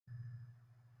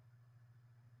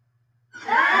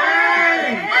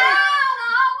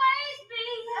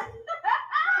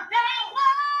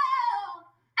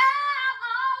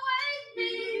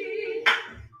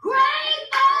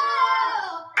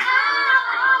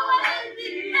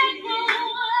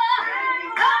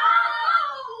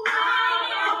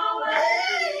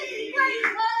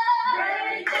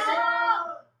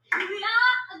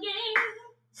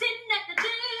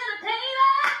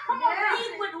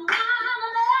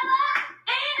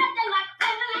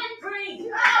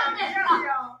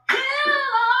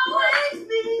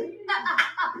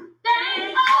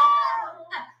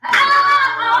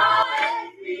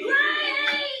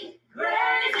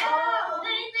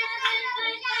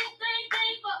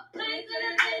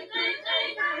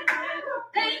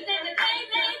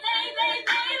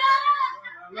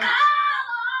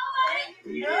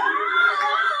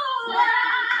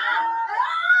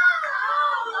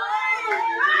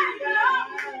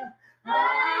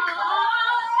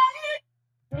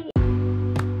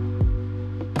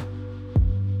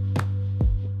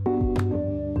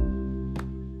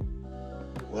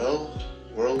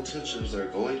tensions are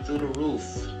going through the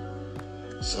roof.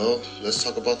 So let's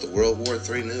talk about the World War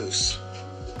III news.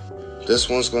 This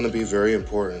one's going to be very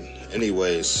important.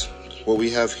 Anyways, what we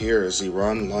have here is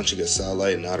Iran launching a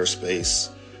satellite in outer space.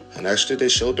 And actually they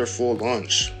showed their full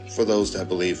launch for those that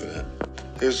believe in it.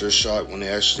 Here's their shot when they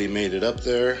actually made it up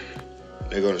there.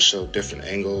 They're going to show different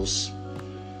angles.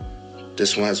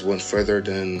 This one has went further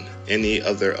than any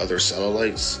other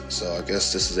satellites. So I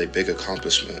guess this is a big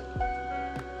accomplishment.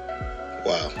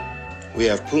 Wow. We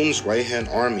have Putin's right-hand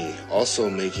army also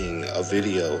making a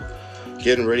video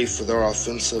getting ready for their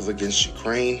offensive against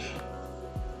Ukraine,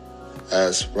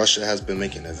 as Russia has been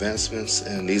making advancements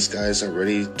and these guys are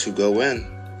ready to go in.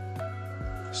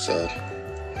 So,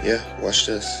 yeah, watch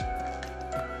this.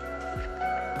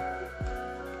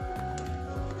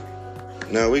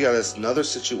 Now we got another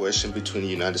situation between the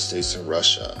United States and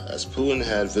Russia, as Putin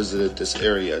had visited this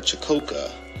area,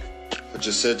 Chukotka, which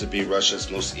is said to be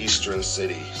Russia's most eastern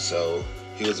city. So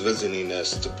he was visiting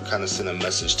this to kind of send a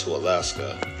message to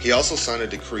Alaska. He also signed a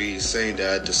decree saying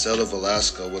that the sale of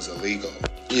Alaska was illegal.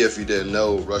 If you didn't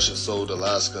know, Russia sold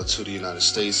Alaska to the United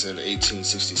States in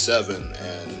 1867,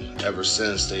 and ever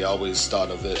since they always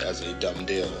thought of it as a dumb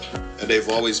deal. And they've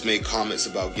always made comments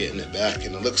about getting it back,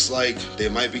 and it looks like they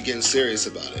might be getting serious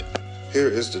about it. Here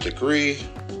is the decree,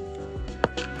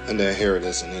 and then here it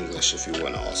is in English if you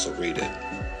want to also read it.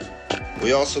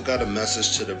 We also got a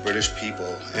message to the British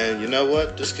people, and you know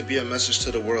what? This could be a message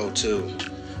to the world too,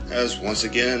 as once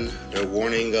again, they're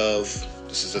warning of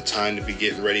this is a time to be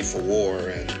getting ready for war,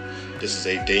 and this is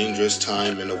a dangerous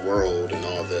time in the world and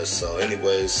all this. So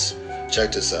anyways,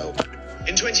 check this out.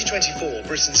 In 2024,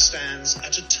 Britain stands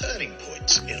at a turning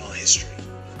point in our history.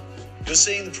 You're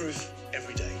seeing the proof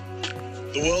every day.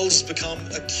 The world has become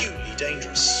acutely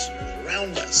dangerous. All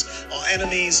around us, our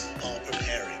enemies are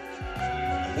preparing.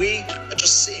 And we are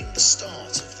just seeing the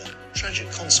start of the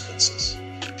tragic consequences.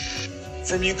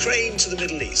 From Ukraine to the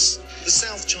Middle East, the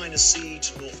South China Sea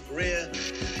to North Korea,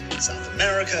 South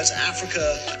America to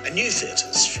Africa, and new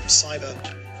theatres from cyber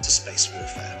to space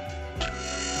warfare.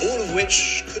 All of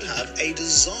which could have a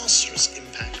disastrous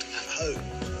impact at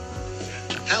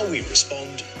home. How we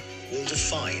respond will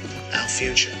define our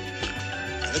future.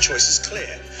 And the choice is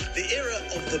clear. The era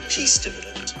of the peace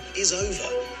dividend is over.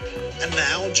 And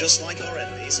now, just like our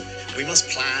enemies, we must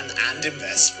plan and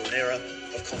invest for an era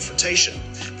of confrontation.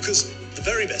 Because the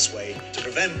very best way to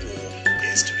prevent war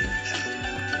is to be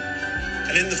prepared.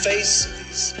 And in the face of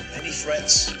these many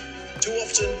threats, too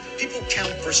often people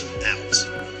count Britain out.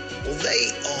 Well, they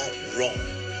are wrong.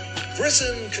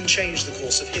 Britain can change the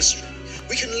course of history.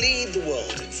 We can lead the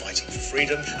world in fighting for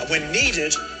freedom, and when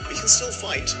needed, we can still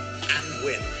fight and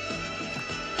win.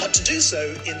 But to do so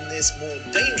in this more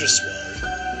dangerous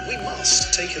world, we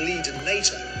must take a lead in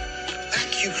NATO,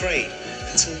 back Ukraine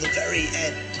until the very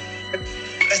end,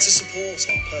 better support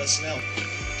our personnel,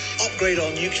 upgrade our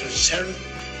nuclear deterrent,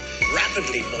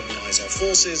 rapidly modernise our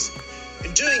forces.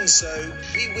 In doing so,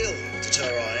 we will deter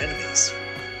our enemies,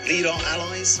 lead our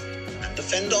allies, and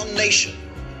defend our nation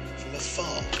from a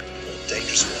far more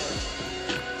dangerous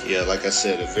world. Yeah, like I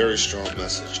said, a very strong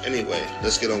message. Anyway,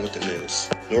 let's get on with the news.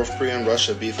 North Korea and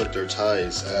Russia beef up their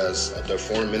ties as their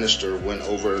foreign minister went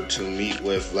over to meet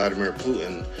with Vladimir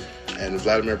Putin. And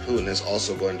Vladimir Putin is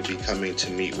also going to be coming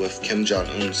to meet with Kim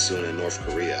Jong-un soon in North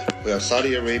Korea. We have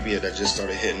Saudi Arabia that just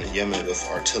started hitting Yemen with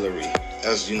artillery,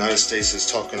 as the United States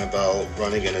is talking about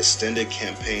running an extended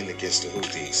campaign against the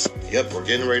Houthis. Yep, we're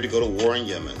getting ready to go to war in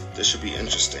Yemen. This should be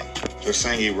interesting. They're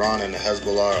saying Iran and the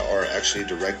Hezbollah are actually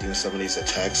directing some of these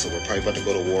attacks, so we're probably about to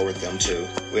go to war with them too.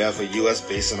 We have a U.S.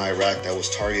 base in Iraq that was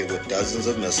targeted with dozens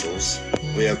of missiles.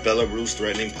 We have Belarus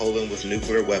threatening Poland with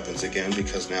nuclear weapons again,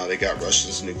 because now they got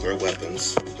Russia's nuclear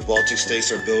weapons. The Baltic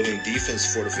states are building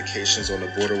defense fortifications on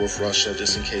the border with Russia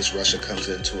just in case Russia comes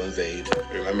in to invade.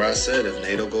 Remember I said if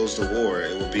NATO goes to war,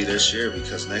 it will be this year,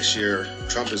 because next year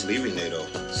Trump is leaving NATO.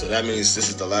 So that means this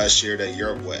is the last year that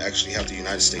Europe will actually have the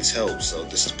United States help. So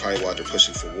this is probably why they're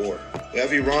pushing for war. We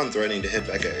have Iran threatening to hit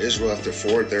back at Israel after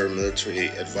 4 of their military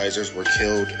advisors were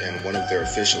killed and 1 of their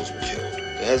officials were killed.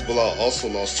 The Hezbollah also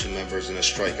lost 2 members in a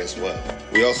strike as well.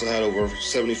 We also had over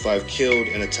 75 killed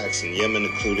in attacks in Yemen,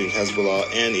 including Hezbollah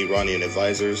and Iranian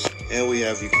advisors. And we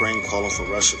have Ukraine calling for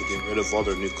Russia to get rid of all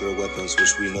their nuclear weapons,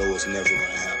 which we know is never going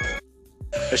to happen.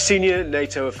 A senior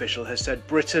NATO official has said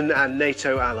Britain and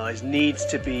NATO allies need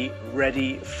to be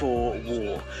ready for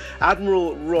war.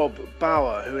 Admiral Rob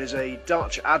Bauer, who is a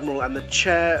Dutch admiral and the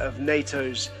chair of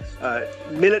NATO's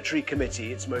military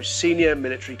committee, its most senior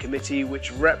military committee,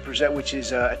 which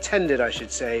is attended, I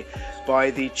should say, by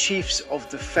the chiefs of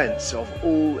defence of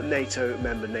all NATO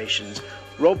member nations,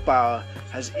 Rob Bauer,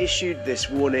 has issued this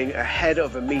warning ahead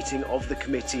of a meeting of the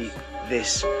committee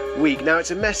this week. Now,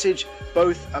 it's a message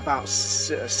both about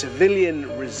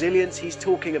civilian resilience. He's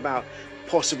talking about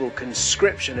possible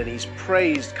conscription, and he's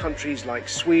praised countries like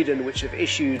Sweden, which have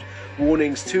issued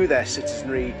warnings to their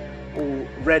citizenry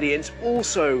already. And it's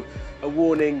also a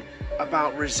warning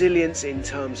about resilience in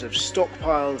terms of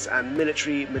stockpiles and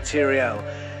military materiel.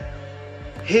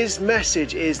 His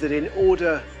message is that in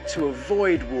order to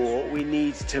avoid war, we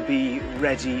need to be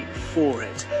ready for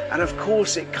it. And of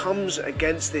course, it comes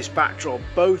against this backdrop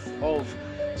both of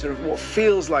sort of what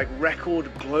feels like record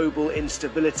global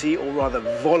instability, or rather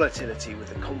volatility, with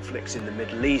the conflicts in the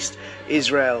Middle East,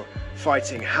 Israel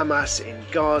fighting Hamas in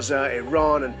Gaza,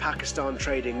 Iran and Pakistan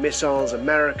trading missiles,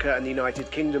 America and the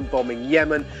United Kingdom bombing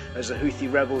Yemen as the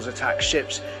Houthi rebels attack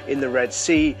ships in the Red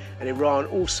Sea, and Iran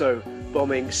also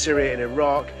bombing Syria and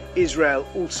Iraq, Israel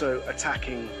also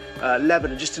attacking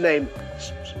Lebanon, just to name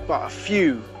but a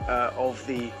few of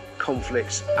the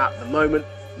conflicts at the moment.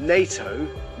 NATO,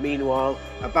 meanwhile,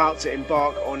 about to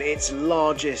embark on one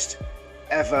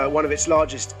of its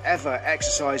largest ever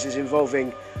exercises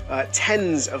involving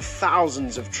tens of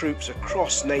thousands of troops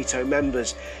across NATO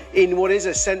members in what is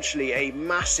essentially a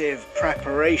massive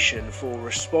preparation for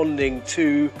responding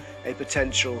to a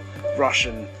potential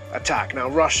Russian attack. Now,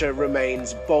 Russia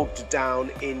remains bogged down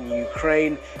in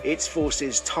Ukraine, its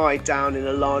forces tied down in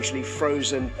a largely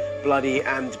frozen, bloody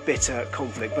and bitter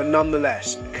conflict. But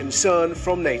nonetheless, concern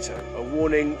from NATO, a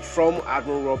warning from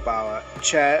Admiral Rob Bauer,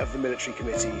 chair of the military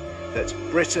committee, that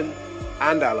Britain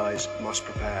and allies must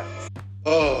prepare.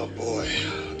 Oh boy,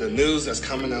 the news that's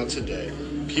coming out today.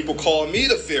 People call me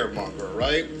the fearmonger,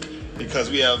 right?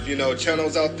 Because we have,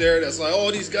 channels out there that's like,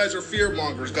 oh, these guys are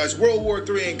fearmongers. Guys, World War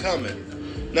III ain't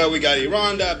coming. Now we got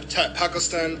Iran that attacked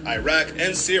Pakistan, Iraq,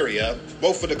 and Syria.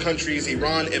 Both of the countries,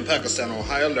 Iran and Pakistan, on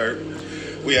high alert.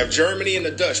 We have Germany and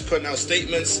the Dutch putting out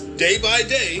statements day by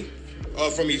day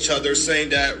from each other saying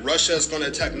that Russia is going to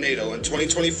attack NATO in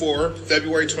 2024,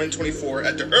 February 2024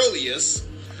 at the earliest,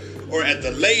 or at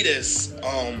the latest,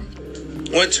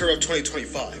 winter of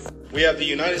 2025. We have the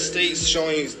United States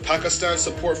showing Pakistan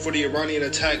support for the Iranian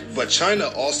attack, but China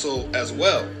also as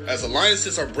well, as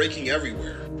alliances are breaking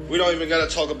everywhere. We don't even got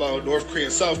to talk about North Korea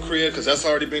and South Korea, because that's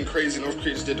already been crazy. North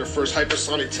Korea just did their first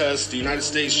hypersonic test. The United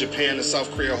States, Japan, and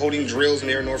South Korea are holding drills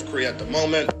near North Korea at the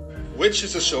moment, which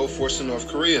is a show forcing North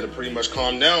Korea to pretty much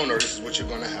calm down, or this is what you're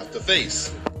going to have to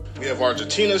face. We have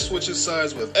Argentina switching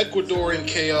sides with Ecuador in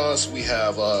chaos. We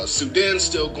have Sudan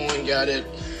still going at it.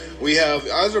 We have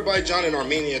Azerbaijan and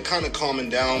Armenia kind of calming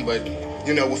down, but,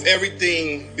 with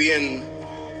everything being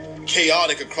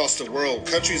chaotic across the world,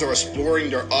 countries are exploring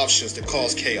their options to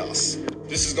cause chaos.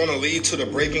 This is going to lead to the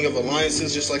breaking of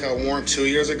alliances, just like I warned 2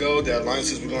 years ago. The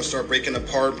alliances were going to start breaking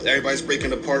apart. Everybody's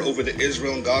breaking apart over the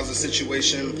Israel and Gaza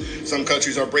situation. Some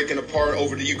countries are breaking apart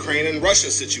over the Ukraine and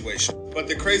Russia situation. But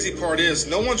the crazy part is,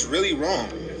 no one's really wrong.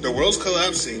 The world's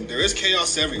collapsing. There is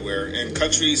chaos everywhere, and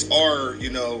countries are,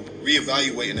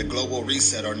 reevaluating a global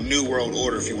reset or new world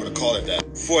order, if you want to call it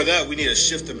that. For that, we need a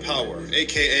shift in power,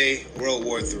 aka World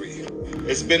War III.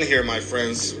 It's been here, my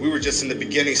friends. We were just in the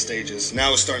beginning stages.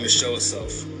 Now it's starting to show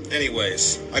itself.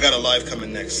 Anyways, I got a live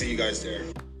coming next. See you guys there.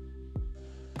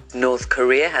 North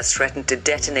Korea has threatened to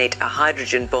detonate a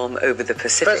hydrogen bomb over the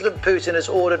Pacific. President Putin has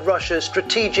ordered Russia's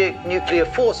strategic nuclear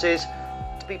forces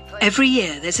to be placed... Every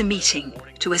year there's a meeting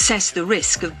to assess the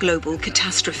risk of global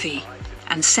catastrophe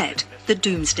and set the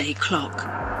doomsday clock.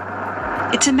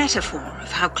 It's a metaphor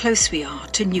of how close we are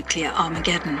to nuclear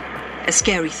Armageddon. A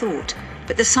scary thought,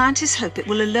 but the scientists hope it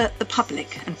will alert the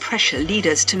public and pressure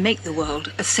leaders to make the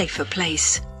world a safer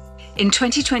place. In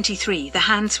 2023, the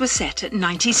hands were set at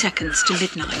 90 seconds to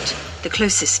midnight, the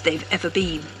closest they've ever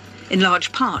been, in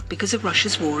large part because of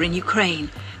Russia's war in Ukraine.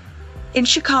 In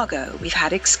Chicago, we've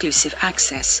had exclusive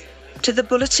access to the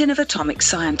Bulletin of Atomic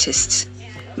Scientists,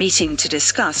 meeting to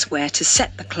discuss where to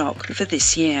set the clock for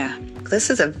this year. This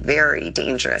is a very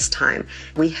dangerous time.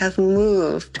 We have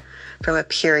moved from a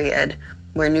period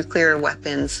where nuclear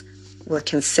weapons were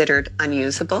considered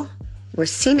unusable. We're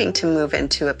seeming to move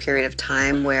into a period of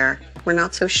time where we're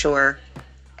not so sure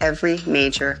every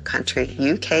major country,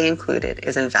 UK included,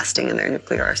 is investing in their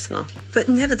nuclear arsenal. But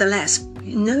nevertheless,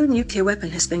 no nuclear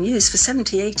weapon has been used for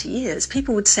 70, 80 years.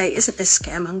 People would say, isn't this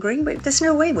scaremongering? But there's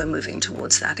no way we're moving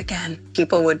towards that again.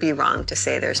 People would be wrong to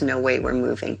say there's no way we're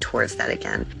moving towards that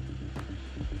again.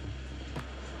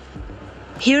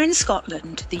 Here in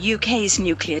Scotland, the UK's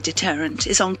nuclear deterrent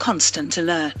is on constant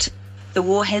alert. The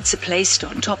warheads are placed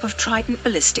on top of Trident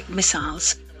ballistic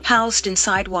missiles, housed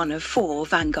inside one of 4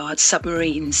 Vanguard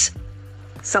submarines.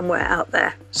 Somewhere out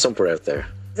there. Somewhere out there.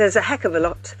 There's a heck of a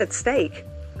lot at stake.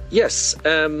 Yes,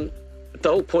 the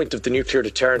whole point of the nuclear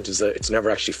deterrent is that it's never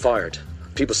actually fired.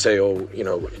 People say, oh, you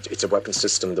know, it's a weapon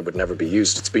system that would never be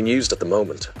used. It's being used at the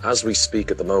moment. As we speak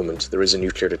at the moment, there is a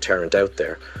nuclear deterrent out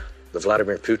there. The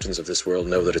Vladimir Putins of this world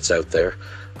know that it's out there,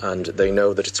 and they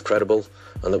know that it's credible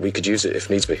and that we could use it if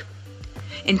needs be.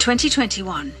 In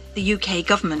 2021, the UK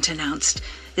government announced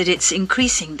that it's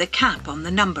increasing the cap on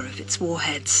the number of its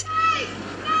warheads.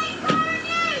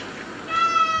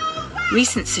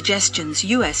 Recent suggestions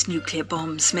US nuclear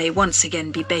bombs may once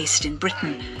again be based in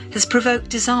Britain has provoked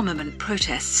disarmament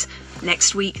protests.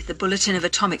 Next week, the Bulletin of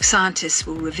Atomic Scientists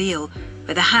will reveal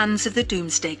where the hands of the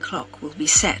doomsday clock will be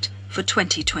set for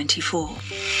 2024.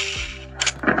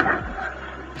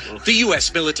 The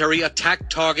US military attacked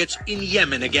targets in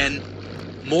Yemen again.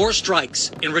 More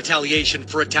strikes in retaliation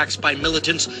for attacks by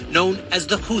militants known as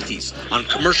the Houthis on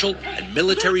commercial and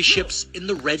military ships in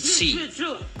the Red Sea.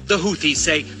 The Houthis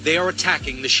say they are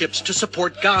attacking the ships to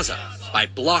support Gaza by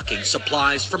blocking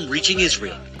supplies from reaching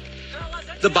Israel.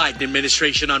 The Biden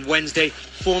administration on Wednesday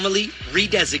formally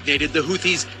redesignated the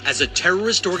Houthis as a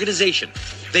terrorist organization.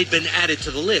 They'd been added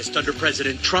to the list under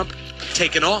President Trump,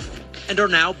 taken off, and are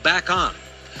now back on.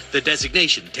 The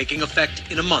designation taking effect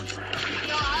in a month.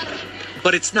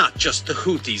 But it's not just the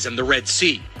Houthis and the Red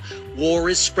Sea. War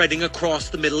is spreading across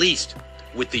the Middle East,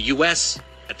 with the U.S.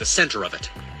 at the center of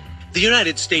it. The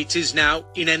United States is now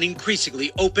in an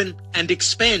increasingly open and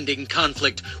expanding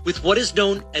conflict with what is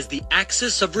known as the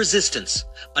Axis of Resistance,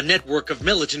 a network of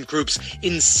militant groups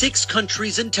in 6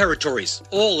 countries and territories.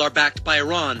 All are backed by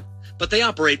Iran, but they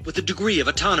operate with a degree of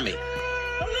autonomy.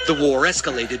 The war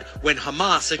escalated when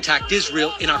Hamas attacked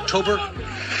Israel in October,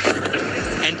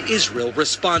 and Israel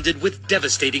responded with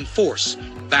devastating force,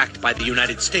 backed by the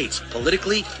United States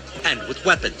politically and with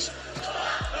weapons.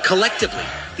 Collectively,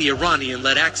 the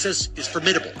Iranian-led axis is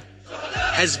formidable.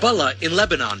 Hezbollah in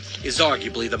Lebanon is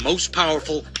arguably the most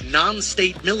powerful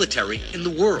non-state military in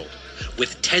the world,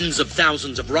 with tens of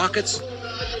thousands of rockets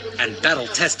and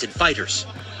battle-tested fighters.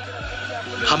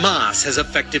 Hamas has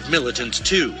effective militants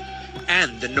too,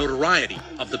 and the notoriety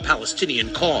of the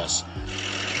Palestinian cause.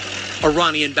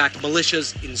 Iranian-backed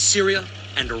militias in Syria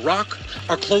and Iraq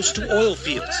are close to oil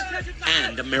fields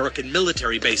and American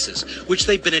military bases, which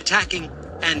they've been attacking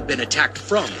and been attacked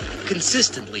from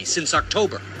consistently since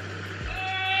October.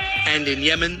 And in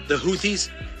Yemen, the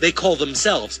Houthis, they call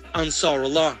themselves Ansar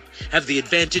Allah, have the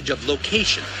advantage of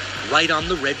location right on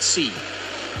the Red Sea.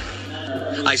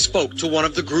 I spoke to one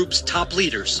of the group's top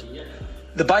leaders.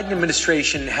 The Biden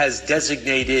administration has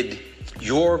designated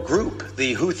your group,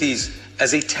 the Houthis,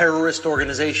 as a terrorist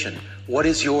organization. What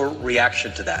is your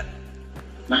reaction to that?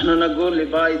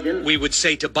 We would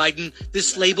say to Biden,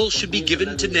 this label should be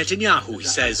given to Netanyahu, he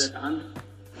says.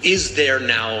 Is there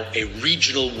now a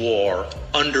regional war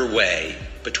underway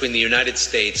between the United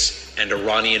States and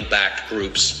Iranian-backed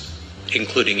groups,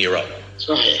 including your own?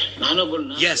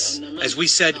 Yes, as we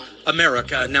said,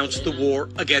 America announced the war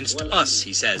against us,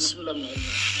 he says.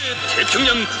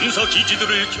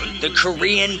 The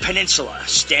Korean Peninsula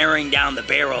staring down the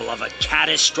barrel of a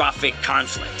catastrophic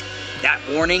conflict. That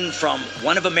warning from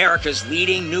one of America's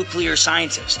leading nuclear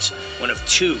scientists, one of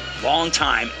 2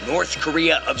 longtime North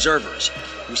Korea observers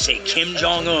who say Kim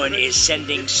Jong-un is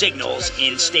sending signals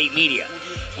in state media.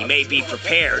 He may be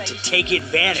prepared to take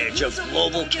advantage of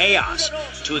global chaos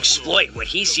to exploit what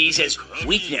he sees as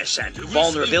weakness and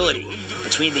vulnerability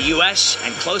between the U.S.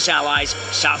 and close allies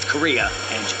South Korea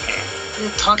and Japan.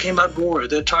 They're talking about war.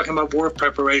 They're talking about war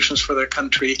preparations for their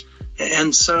country.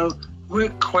 And so we're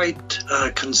quite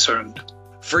concerned.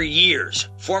 For years,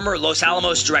 former Los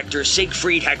Alamos director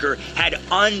Siegfried Hecker had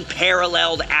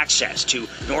unparalleled access to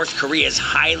North Korea's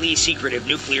highly secretive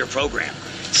nuclear program,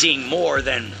 seeing more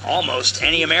than almost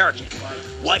any American.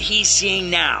 What he's seeing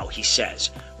now, he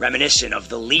says, reminiscent of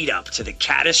the lead-up to the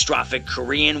catastrophic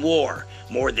Korean War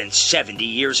more than 70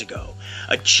 years ago.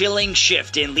 A chilling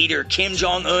shift in leader Kim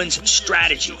Jong-un's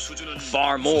strategy,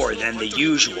 far more than the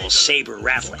usual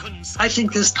saber-rattling. I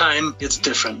think this time it's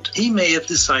different. He may have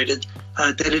decided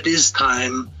that it is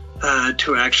time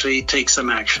to actually take some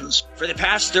actions. For the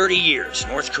past 30 years,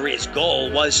 North Korea's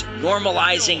goal was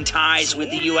normalizing ties with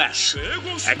the U.S.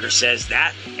 Hecker says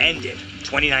that ended in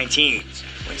 2019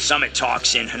 when summit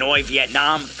talks in Hanoi,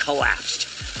 Vietnam collapsed.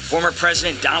 Former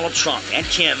President Donald Trump and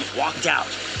Kim walked out,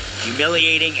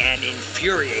 humiliating and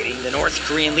infuriating the North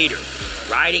Korean leader,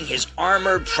 riding his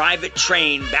armored private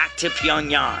train back to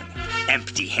Pyongyang,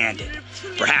 empty-handed,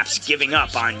 perhaps giving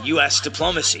up on U.S.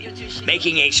 diplomacy,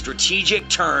 making a strategic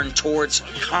turn towards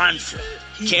conflict.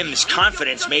 Kim's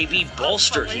confidence may be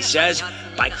bolstered, he says,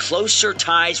 by closer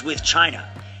ties with China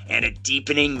and a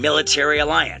deepening military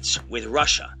alliance with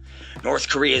Russia. North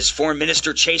Korea's Foreign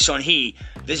Minister Choi Son-hee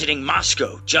visiting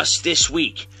Moscow just this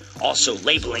week, also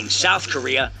labeling South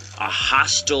Korea a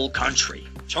hostile country.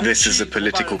 This is a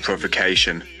political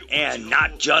provocation. And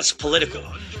not just political.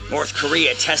 North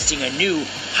Korea testing a new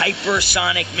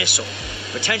hypersonic missile,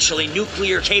 potentially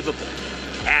nuclear capable,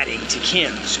 adding to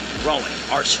Kim's growing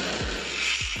arsenal.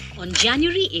 On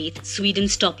January 8th,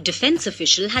 Sweden's top defense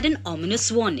official had an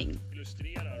ominous warning.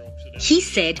 He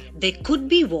said there could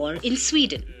be war in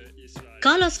Sweden.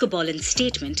 Carl-Oskar Bohlins'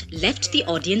 statement left the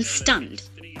audience stunned.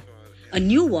 A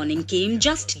new warning came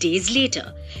just days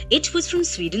later. It was from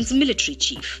Sweden's military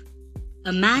chief,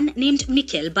 a man named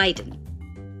Mikael Biden.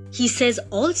 He says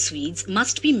all Swedes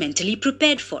must be mentally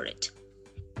prepared for it.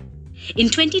 In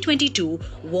 2022,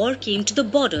 war came to the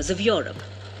borders of Europe.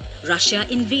 Russia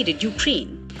invaded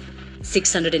Ukraine.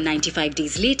 695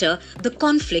 days later, the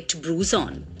conflict brews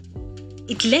on.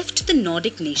 It left the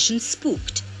Nordic nations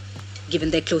spooked, given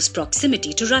their close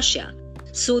proximity to Russia,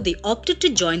 so they opted to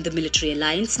join the military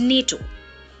alliance NATO.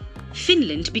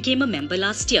 Finland became a member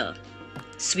last year.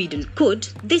 Sweden could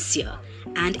this year,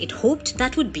 and it hoped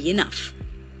that would be enough.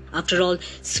 After all,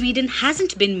 Sweden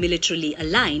hasn't been militarily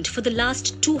aligned for the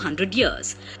last 200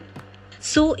 years,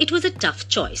 so it was a tough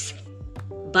choice,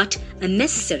 but a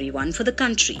necessary one for the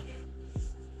country.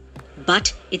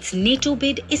 But its NATO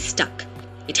bid is stuck.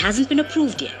 It hasn't been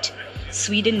approved yet.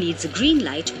 Sweden needs a green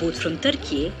light both from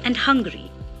Turkey and Hungary,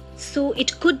 so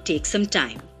it could take some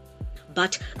time.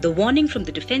 But the warning from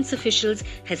the defense officials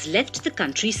has left the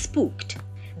country spooked.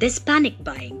 There's panic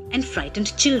buying and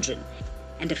frightened children,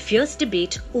 and a fierce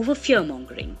debate over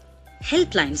fear-mongering.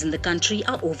 Helplines in the country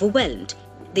are overwhelmed.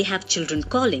 They have children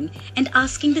calling and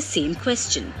asking the same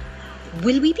question: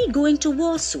 will we be going to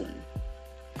war soon?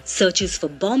 Searches for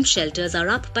bomb shelters are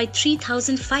up by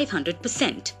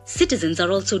 3,500%. Citizens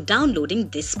are also downloading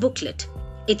this booklet.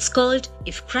 It's called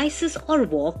If Crisis or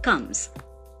War Comes.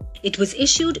 It was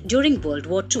issued during World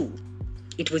War II.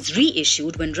 It was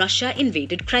reissued when Russia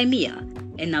invaded Crimea,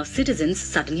 and now citizens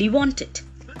suddenly want it.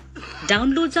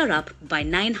 Downloads are up by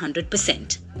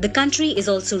 900%. The country is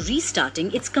also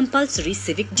restarting its compulsory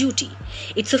civic duty.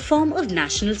 It's a form of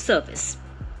national service.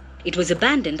 It was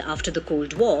abandoned after the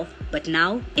Cold War, but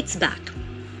now it's back.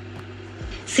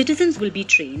 Citizens will be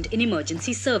trained in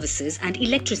emergency services and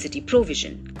electricity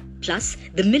provision. Plus,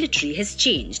 the military has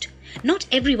changed. Not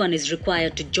everyone is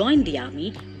required to join the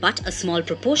army, but a small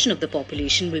proportion of the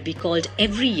population will be called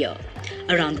every year,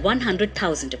 around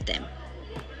 100,000 of them.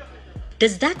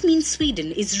 Does that mean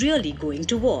Sweden is really going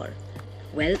to war?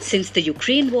 Well, since the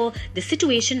Ukraine war, the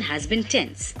situation has been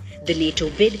tense. The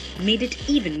NATO bid made it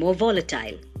even more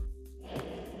volatile.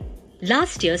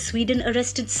 Last year, Sweden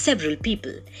arrested several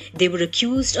people. They were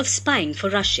accused of spying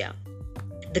for Russia.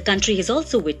 The country has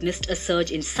also witnessed a surge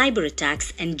in cyber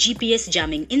attacks and GPS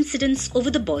jamming incidents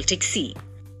over the Baltic Sea.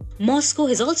 Moscow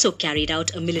has also carried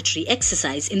out a military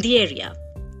exercise in the area.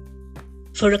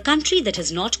 For a country that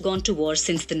has not gone to war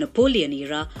since the Napoleon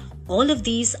era, all of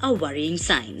these are worrying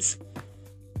signs.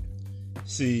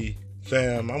 See,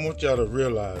 fam, I want y'all to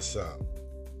realize something.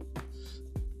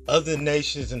 Other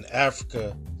nations in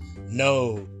Africa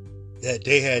know that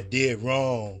they had did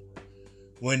wrong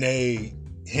when they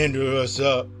hindered us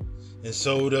up and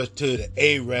sold us to the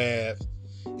Arabs,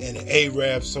 and the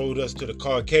Arabs sold us to the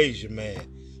Caucasian man,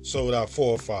 sold our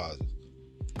forefathers.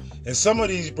 And some of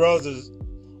these brothers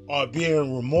are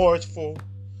being remorseful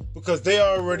because they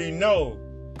already know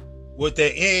what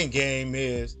their end game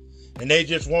is, and they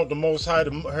just want the Most High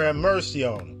to have mercy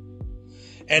on them.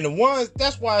 And the ones,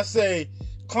 that's why I say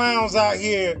clowns out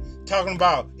here talking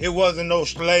about it wasn't no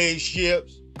slave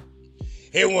ships,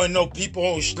 it wasn't no people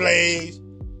on slaves,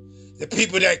 the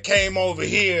people that came over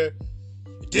here,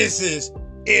 this is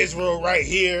Israel right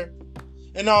here,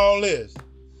 and all this.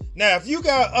 Now, if you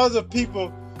got other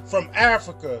people from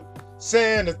Africa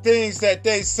saying the things that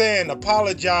they saying,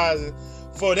 apologizing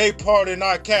for their part in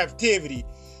our captivity,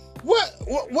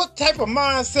 what type of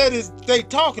mindset is they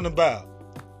talking about?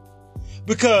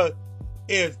 Because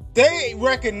if they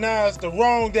recognize the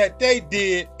wrong that they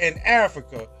did in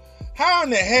Africa, how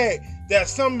in the heck that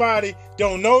somebody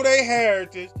don't know their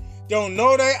heritage, don't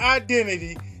know their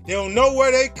identity, they don't know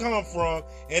where they come from,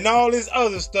 and all this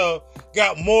other stuff,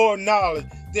 got more knowledge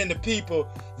than the people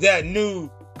that knew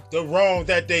the wrong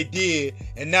that they did,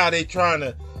 and now they trying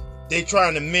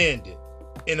to mend it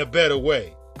in a better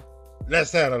way.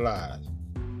 Let's analyze.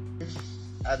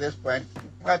 At this point,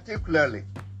 particularly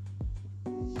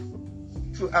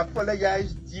to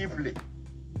apologize deeply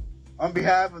on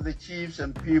behalf of the chiefs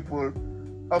and people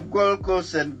of Gold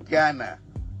Coast and Ghana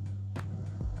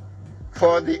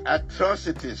for the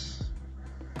atrocities,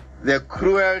 the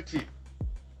cruelty,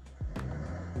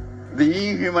 the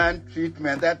inhuman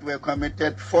treatment that were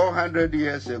committed 400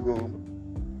 years ago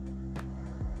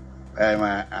by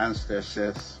my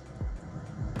ancestors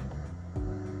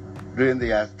during the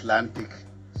Atlantic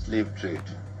slave trade,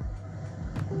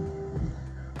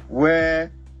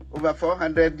 where over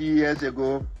 400 years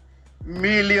ago,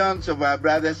 millions of our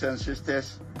brothers and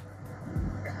sisters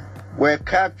were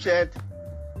captured,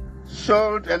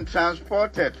 sold, and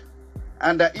transported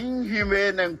under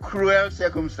inhumane and cruel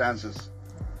circumstances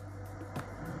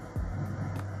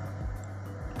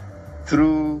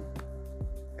through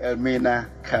Elmina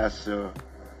Castle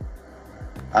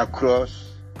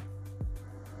across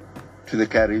to the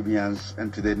Caribbeans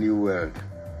and to the New World.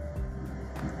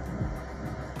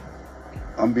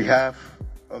 On behalf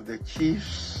of the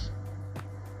chiefs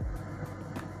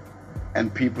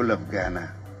and people of Ghana,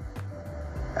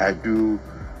 I do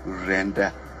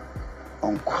render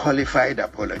unqualified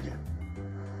apology,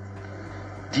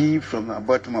 deep from the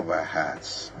bottom of our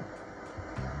hearts.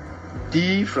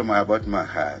 Deep from our bottom of our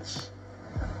hearts.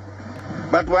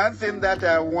 But one thing that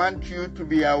I want you to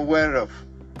be aware of,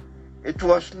 it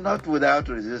was not without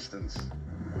resistance.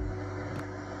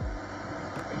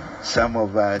 Some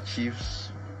of our chiefs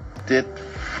did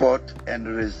fought and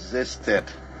resisted.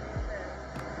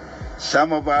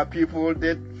 Some of our people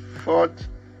did fought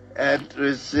and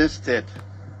resisted.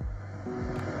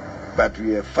 But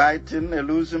we are fighting a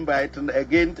losing battle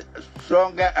against a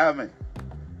stronger army.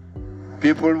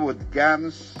 People with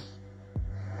guns,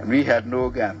 and we had no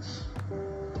guns.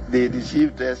 They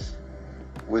deceived us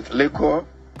with liquor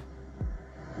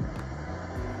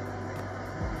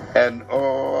and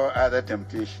all other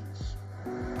temptations.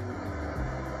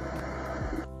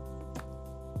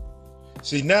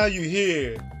 See, now you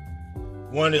hear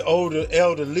one of the older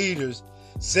elder leaders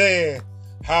saying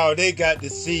how they got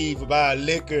deceived by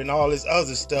liquor and all this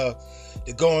other stuff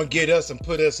to go and get us and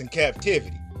put us in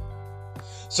captivity.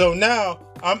 So now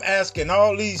I'm asking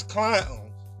all these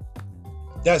clowns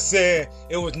that said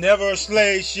it was never a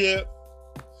slave ship,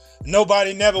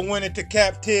 nobody never went into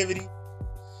captivity,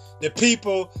 the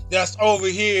people that's over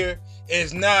here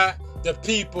is not the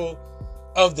people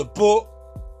of the book.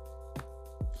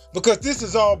 Because this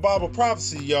is all Bible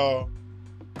prophecy, y'all.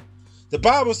 The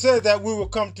Bible says that we will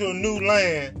come to a new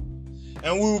land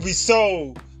and we will be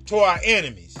sold to our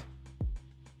enemies.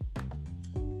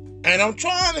 And I'm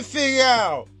trying to figure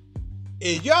out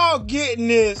if y'all getting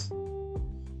this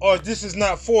or this is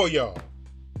not for y'all.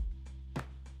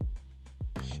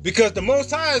 Because the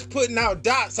Most High is putting out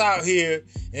dots out here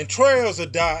and trails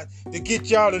of dots to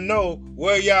get y'all to know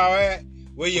where y'all at,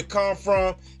 where you come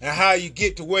from, and how you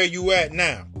get to where you at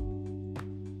now.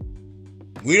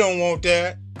 We don't want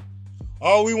that.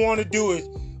 All we want to do is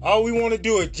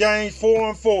James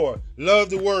 4:4. Love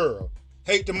the world,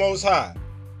 hate the Most High.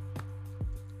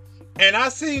 And I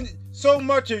see so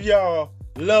much of y'all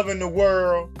loving the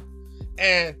world,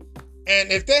 and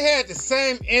if they had the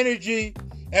same energy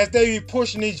as they be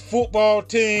pushing these football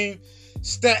teams,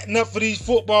 starting up for these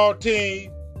football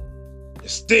teams, the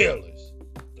Steelers,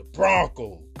 the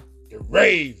Broncos, the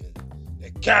Ravens,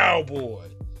 the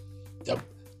Cowboys,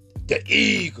 the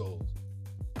Eagles,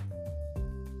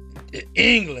 the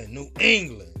England, New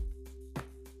England,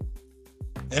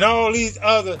 and all these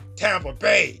other, Tampa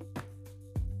Bay,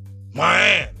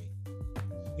 Miami.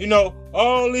 You know,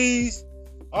 all these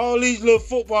little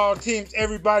football teams,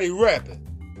 everybody repping.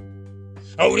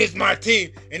 Oh, this is my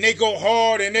team, and they go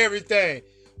hard and everything.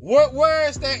 Where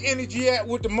is that energy at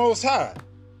with the Most High?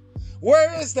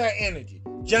 Where is that energy?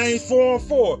 James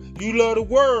 4:4. You love the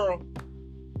world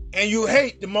and you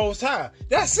hate the Most High.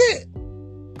 That's it.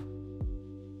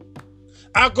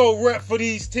 I go rep for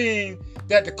these teams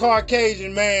that the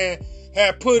Caucasian man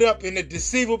had put up in a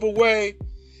deceivable way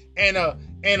and a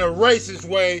racist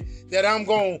way, that I'm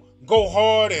going to go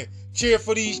hard and cheer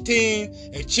for these teams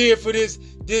and cheer for this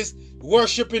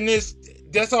worshiping this.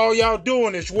 That's all y'all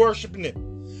doing is worshiping it.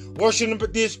 Worshiping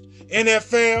this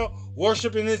NFL,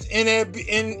 worshiping this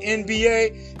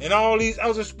NBA and all these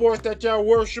other sports that y'all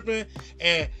worshiping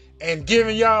and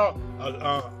giving y'all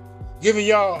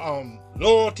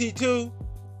loyalty to.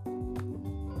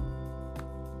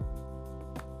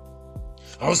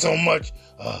 I'm so much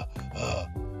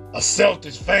a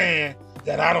Celtics fan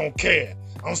that I don't care.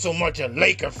 I'm so much a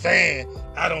Laker fan,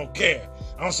 I don't care.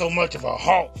 I'm so much of a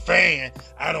Hawk fan,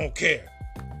 I don't care.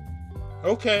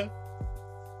 Okay.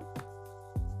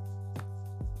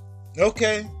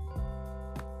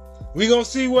 We gonna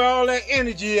see where all that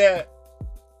energy at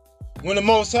when the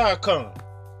Most High comes.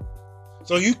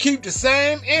 So you keep the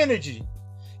same energy.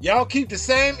 Y'all keep the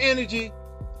same energy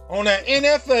on that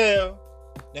NFL,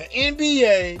 the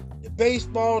NBA, the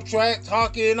baseball, track,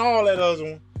 hockey, and all that other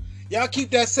one. Y'all keep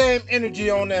that same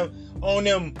energy on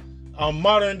them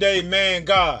modern day man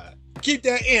God. Keep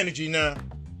that energy now.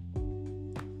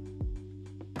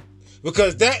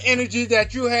 Because that energy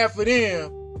that you have for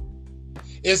them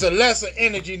is a lesser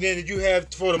energy than you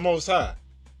have for the Most High.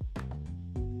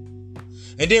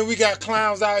 And then we got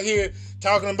clowns out here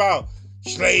talking about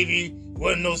slavery.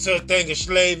 Wasn't no such thing as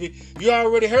slavery. You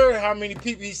already heard how many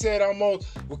people he said almost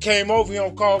came over here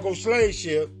on cargo slave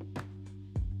ship.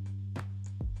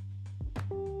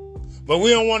 But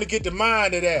we don't want to get the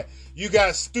mind of that. You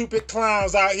got stupid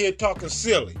clowns out here talking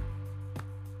silly.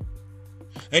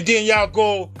 And then y'all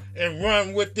go and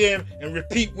run with them and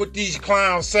repeat what these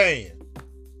clowns saying.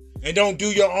 And don't do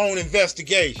your own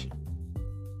investigation.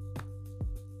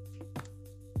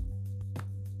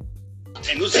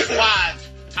 And this is why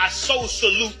I so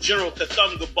salute General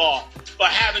Kathunga Bar for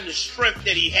having the strength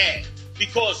that he had.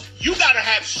 Because you got to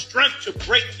have strength to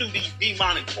break through these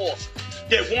demonic forces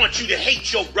that want you to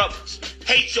hate your brothers,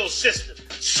 hate your sisters,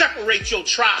 separate your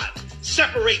tribe,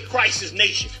 separate Christ's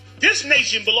nation. This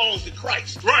nation belongs to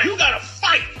Christ. Right. You got to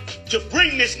fight to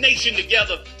bring this nation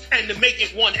together and to make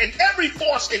it one. And every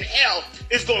force in hell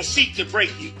is going to seek to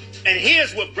break you. And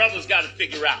here's what brothers got to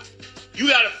figure out. You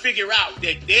got to figure out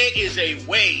that there is a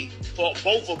way for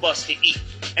both of us to eat.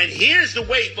 And here's the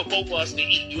way for both of us to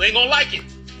eat. You ain't going to like it,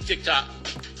 TikTok,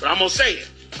 but I'm going to say it.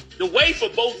 The way for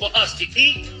both of us to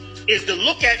eat is to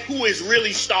look at who is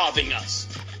really starving us.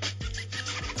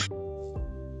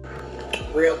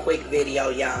 Real quick video,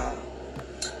 y'all.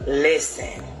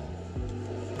 Listen.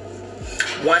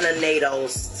 One of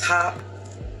NATO's top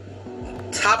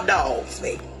dogs,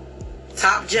 baby.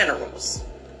 Top generals.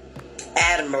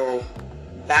 Admiral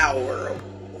Bauer,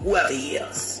 whoever he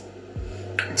is,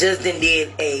 just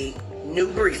did a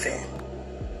new briefing.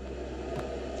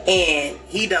 And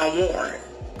he done warned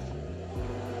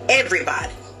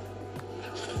everybody,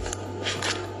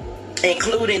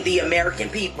 including the American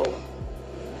people,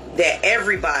 that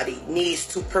everybody needs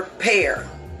to prepare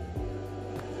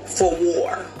for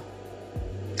war.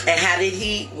 And how did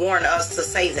he warn us to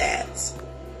say that?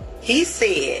 He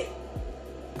said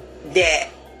that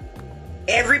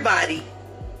everybody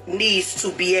needs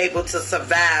to be able to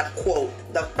survive, quote,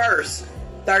 the first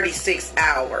 36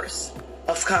 hours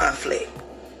of conflict.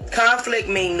 Conflict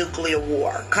mean nuclear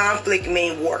war. Conflict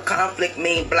mean war. Conflict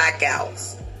mean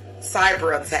blackouts,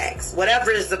 cyber attacks. Whatever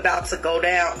is about to go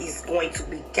down is going to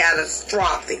be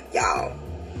catastrophic, y'all.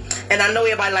 And I know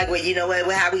everybody like, well, you know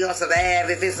what, how we gonna survive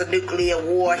if it's a nuclear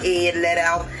warhead let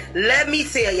out? Let me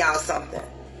tell y'all something.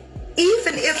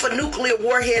 Even if a nuclear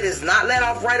warhead is not let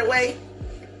off right away,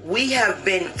 we have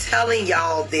been telling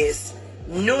y'all this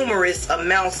numerous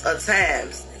amounts of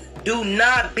times. Do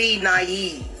not be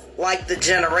naive like the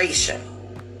generation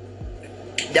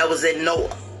that was in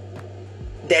Noah.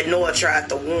 That Noah tried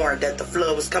to warn that the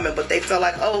flood was coming, but they felt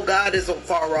like, oh, God is so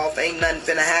far off. Ain't nothing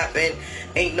finna happen.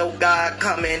 Ain't no God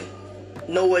coming.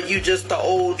 Noah, you just the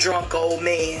old drunk old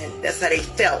man. That's how they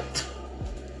felt.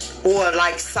 Or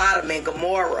like Sodom and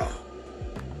Gomorrah.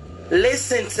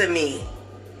 Listen to me.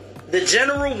 The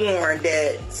general warned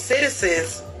that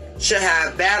citizens should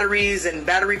have batteries and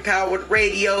battery-powered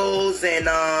radios and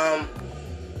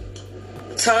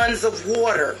tons of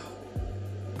water.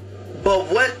 But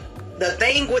what the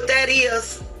thing with that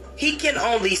is, he can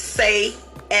only say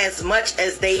as much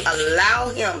as they allow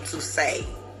him to say.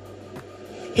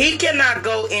 He cannot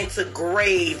go into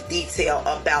grave detail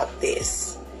about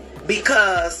this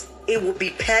because it will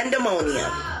be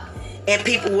pandemonium and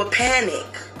people will panic.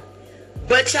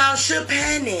 But y'all should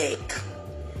panic.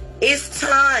 It's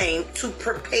time to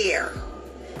prepare.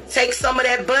 Take some of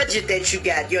that budget that you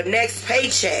got, your next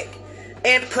paycheck,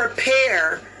 and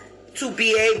prepare to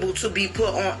be able to be put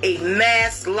on a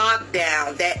mass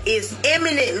lockdown that is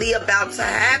imminently about to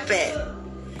happen.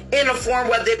 In a form,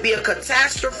 whether it be a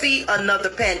catastrophe, another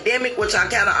pandemic, which I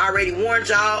kind of already warned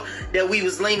y'all that we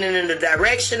was leaning in the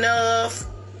direction of.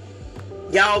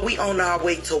 Y'all, we on our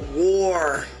way to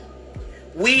war.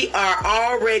 We are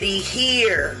already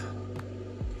here.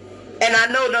 And I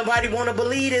know nobody want to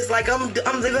believe this. Like, I'm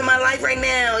living my life right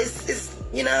now. It's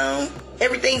you know,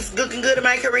 everything's looking good in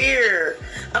my career.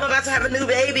 I'm about to have a new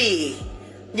baby.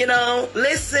 You know,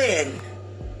 listen.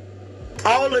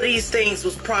 All of these things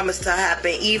was promised to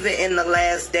happen even in the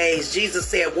last days. Jesus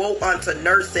said, woe unto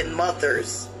nursing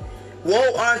mothers.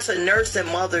 Woe unto nursing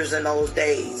mothers in those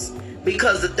days.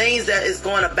 Because the things that is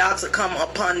about to come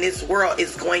upon this world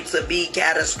is going to be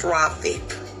catastrophic.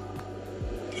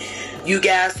 You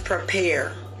guys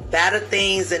prepare. Buy the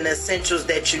things and the essentials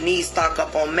that you need. Stock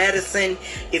up on medicine.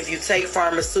 If you take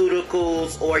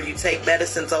pharmaceuticals or you take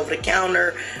medicines over the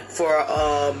counter for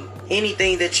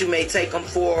anything that you may take them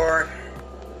for,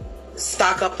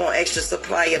 stock up on extra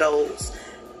supply of those.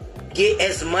 Get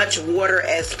as much water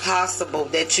as possible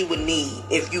that you would need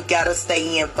if you gotta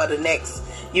stay in for the next.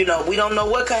 We don't know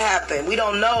what could happen. We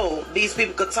don't know. These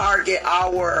people could target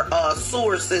our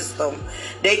sewer system.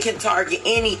 They can target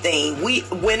anything.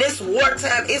 When it's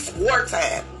wartime, it's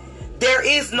wartime. There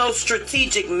is no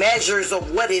strategic measures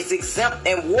of what is exempt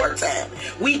in wartime.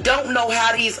 We don't know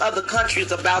how these other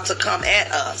countries are about to come at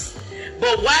us.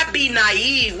 But why be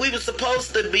naive? We were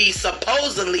supposed to be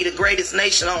supposedly the greatest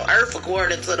nation on earth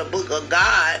according to the book of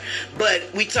God, but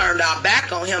we turned our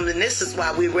back on him, and this is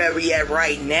why we're where we're at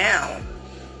right now.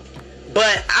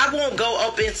 But I won't go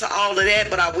up into all of that,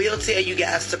 but I will tell you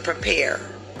guys to prepare.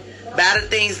 Buy the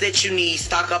things that you need.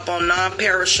 Stock up on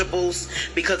non-perishables,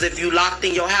 because if you locked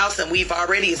in your house, and we've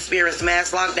already experienced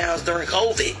mass lockdowns during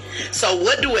COVID, so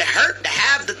what do it hurt to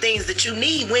have the things that you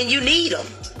need when you need them?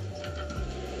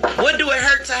 What do it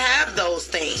hurt to have those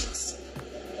things?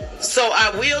 So I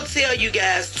will tell you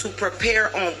guys to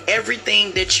prepare on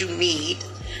everything that you need.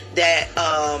 That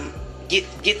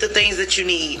get the things that you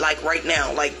need, like right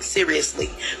now. Like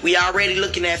seriously, we already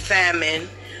looking at famine.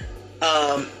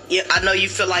 Yeah, I know you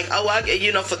feel like,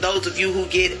 for those of you who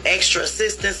get extra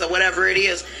assistance or whatever it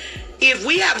is, if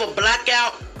we have a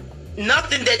blackout,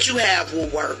 nothing that you have will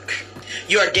work.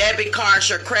 Your debit cards,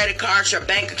 your credit cards, your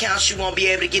bank accounts, you won't be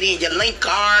able to get in. Your link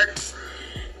cards,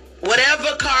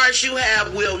 whatever cards you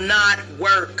have will not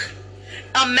work.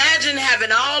 Imagine having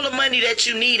all the money that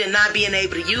you need and not being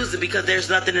able to use it because there's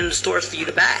nothing in the stores for you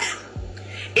to buy.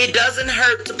 It doesn't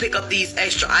hurt to pick up these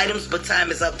extra items, but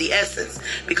time is of the essence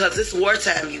because it's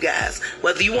wartime, you guys.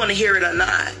 Whether you want to hear it or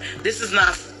not, this is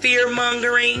not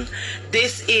fear-mongering.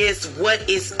 This is what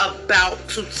is about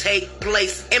to take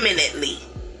place imminently.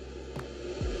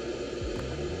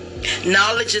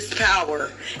 Knowledge is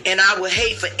power, and I would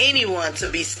hate for anyone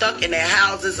to be stuck in their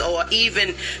houses or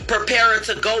even preparing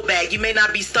to go back. You may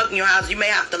not be stuck in your house. You may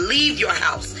have to leave your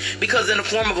house because in the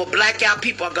form of a blackout,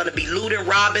 people are going to be looting,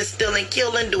 robbing, stealing,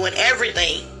 killing, doing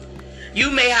everything.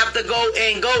 You may have to go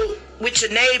with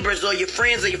your neighbors or your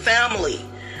friends or your family,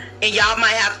 and y'all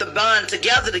might have to bond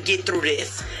together to get through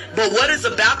this. But what is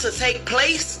about to take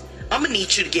place, I'm going to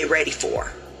need you to get ready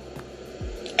for.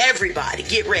 Everybody,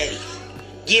 get ready.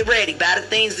 Get ready. Buy the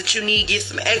things that you need. Get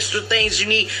some extra things you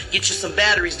need. Get you some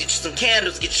batteries. Get you some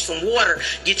candles. Get you some water.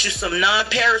 Get you some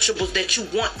non-perishables that you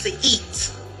want to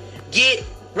eat. Get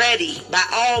ready by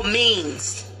all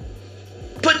means.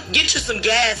 Get you some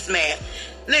gas mask.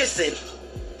 Listen,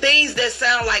 things that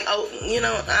sound like,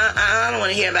 I don't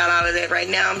want to hear about all of that right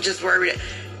now. I'm just worried.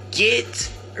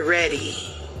 Get ready.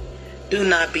 Do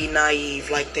not be naive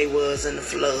like they was in the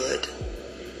flood.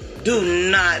 Do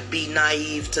not be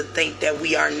naive to think that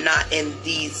we are not in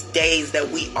these days that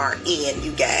we are in,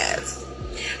 you guys.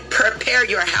 Prepare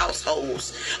your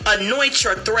households. Anoint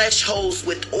your thresholds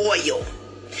with oil.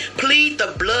 Plead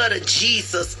the blood of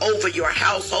Jesus over your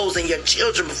households and your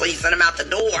children before you send them out the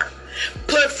door.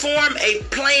 Put a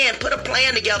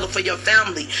plan together for your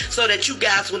family so that you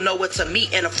guys will know what to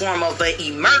meet in the form of an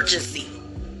emergency.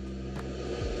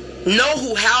 Know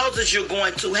who houses you're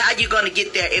going to, how you're going to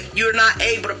get there. If you're not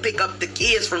able to pick up the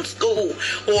kids from school,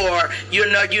 or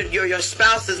your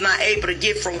spouse is not able to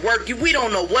get from work, we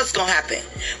don't know what's going to happen.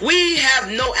 We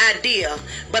have no idea,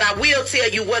 but I will tell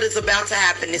you what is about to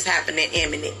happen is happening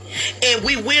imminent. And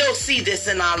we will see this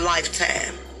in our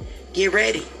lifetime. Get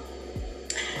ready.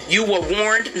 You were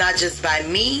warned not just by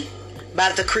me,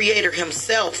 by the Creator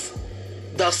himself.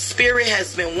 The Spirit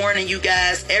has been warning you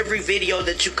guys. Every video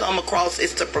that you come across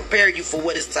is to prepare you for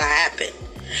what is to happen.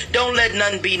 Don't let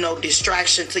nothing be no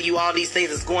distraction to you. All these things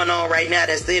that's going on right now,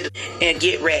 that's it. And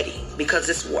get ready, because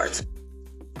it's wartime.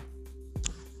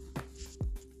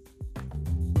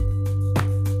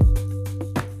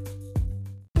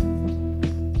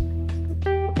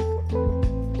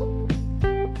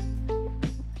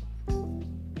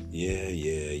 Yeah.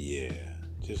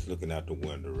 Just looking out the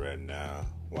window right now,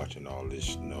 watching all this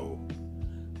snow.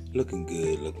 Looking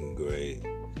good, looking great,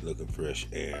 looking fresh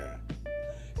air.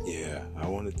 Yeah, I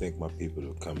want to thank my people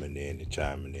for coming in and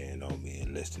chiming in on me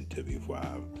and listening to me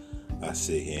while I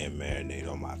sit here and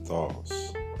marinate on my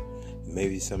thoughts.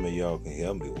 Maybe some of y'all can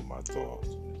help me with my thoughts.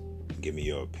 Give me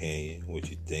your opinion, what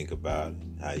you think about it,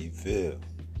 how you feel.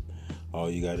 All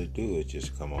you got to do is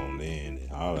just come on in and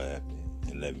holler at me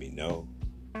and let me know.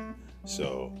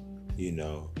 So,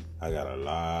 I got a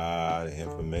lot of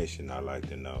information I like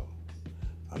to know.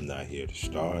 I'm not here to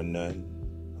start nothing.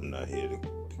 I'm not here to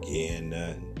begin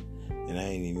nothing. And I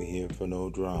ain't even here for no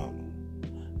drama.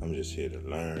 I'm just here to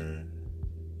learn,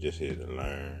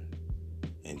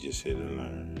 and just here to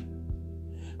learn.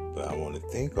 But I want to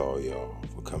thank all y'all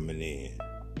for coming in.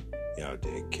 Y'all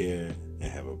take care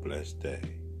and have a blessed day.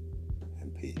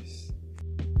 And peace.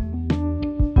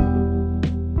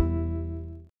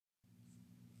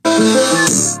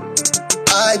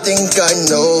 I think I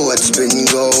know what's been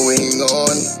going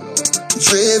on.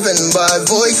 Driven by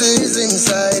voices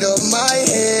inside of my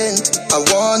head. I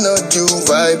wanna do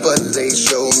right, but they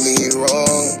show me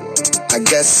wrong. I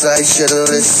guess I should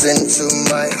listen to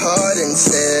my heart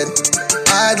instead.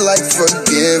 I'd like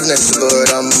forgiveness, but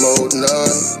I'm holding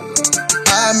on.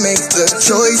 I make the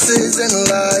choices and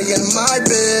lie in my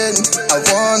bed. I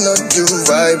wanna do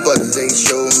right, but they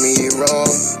show me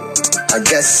wrong. I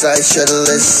guess I should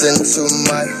listen to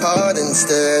my heart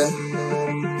instead.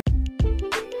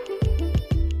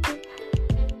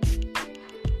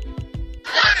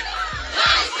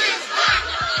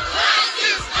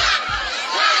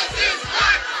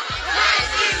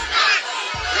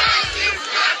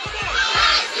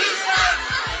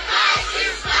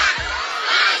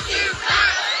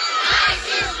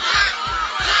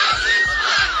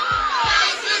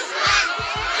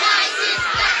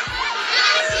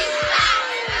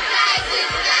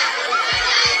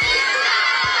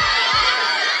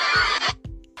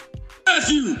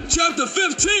 Matthew chapter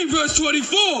 15 verse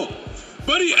 24.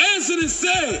 But he answered and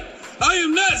said, I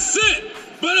am not sent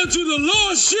but unto the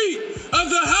lost sheep of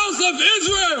the house of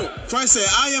Israel. Christ said,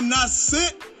 I am not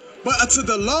sent but unto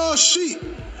the lost sheep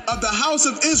of the house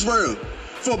of Israel.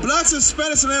 For blacks and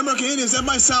Spanish and American Indians, that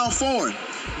might sound foreign.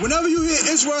 Whenever you hear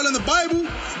Israel in the Bible,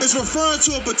 it's referring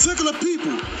to a particular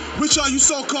people, which are you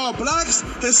so-called blacks,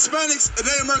 Hispanics, and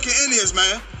Native American Indians,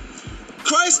 man.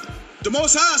 Christ, the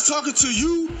Most High, is talking to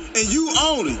you and you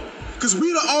only, because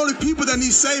we the only people that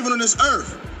need saving on this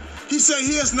earth. He said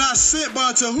he is not sent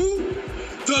but unto who?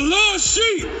 The lost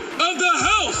sheep of the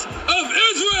house of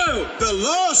Israel. The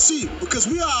lost sheep, because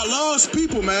we are a lost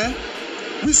people, man.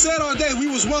 We said all day we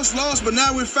was once lost, but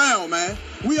now we're found, man.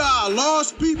 We are a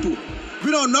lost people.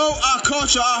 We don't know our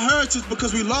culture, our heritage,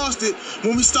 because we lost it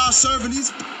when we start serving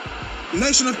these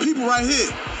nation of people right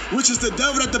here, which is the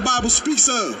devil that the Bible speaks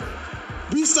of.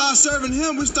 We start serving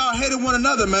him, we start hating one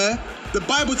another, man. The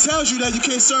Bible tells you that you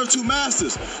can't serve two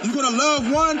masters. You're going to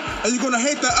love one and you're going to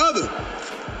hate the other.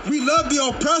 We love the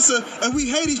oppressor and we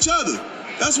hate each other.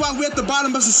 That's why we're at the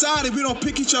bottom of society. We don't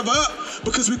pick each other up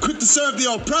because we're quick to serve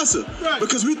the oppressor. Right.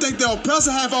 Because we think the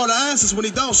oppressor have all the answers when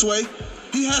he don't, Sway.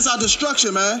 He has our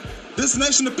destruction, man. This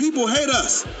nation of people hate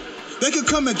us. They can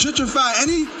come and gentrify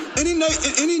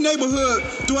any neighborhood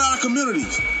throughout our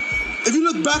communities. If you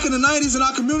look back in the 90s in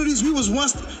our communities,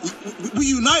 we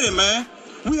united, man.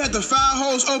 We had the fire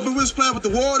hose open, we was playing with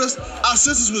the waters. Our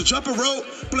sisters was jumping rope,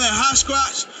 playing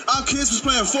hopscotch. Our kids was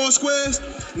playing four squares.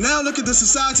 Now look at the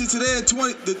society today in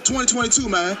 2022,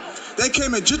 man. They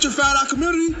came and gentrified our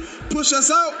community, pushed us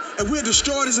out, and we're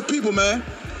destroyed as a people, man.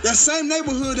 That same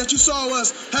neighborhood that you saw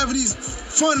us having these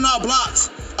fun in our blocks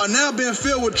are now being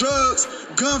filled with drugs,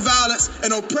 gun violence,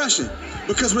 and oppression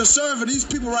because we're serving these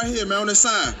people right here, man, on this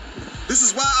sign. This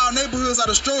is why our neighborhoods are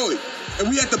destroyed, and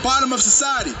we at the bottom of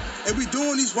society, and we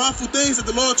doing these wrongful things that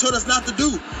the Lord told us not to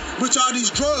do, which are these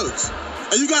drugs.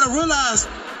 And you gotta realize,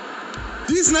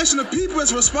 these nation of people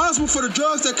is responsible for the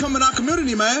drugs that come in our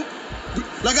community, man.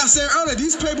 Like I said earlier,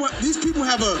 these people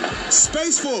have a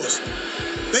space force.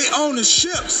 They own the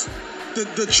ships,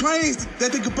 the trains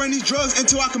that they could bring these drugs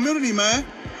into our community, man.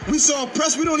 We so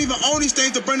oppressed, we don't even own these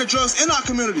things to bring the drugs in our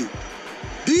community.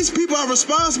 These people are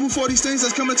responsible for these things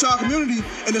that's coming to our community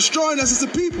and destroying us as a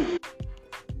people.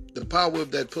 The power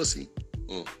of that pussy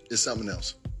is something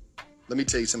else. Let me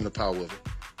tell you some of the power of it.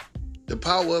 The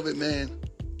power of it, man,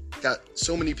 got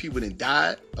so many people that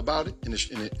died about it in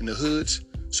the hoods.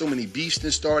 So many beefs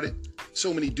that started.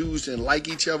 So many dudes didn't like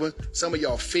each other. Some of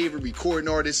y'all favorite recording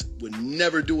artists would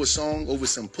never do a song over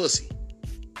some pussy.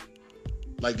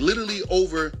 Like literally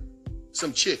over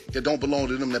some chick that don't belong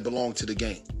to them, that belong to the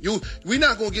game. We're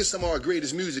not gonna get some of our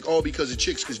greatest music all because of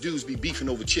chicks, because dudes be beefing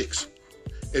over chicks.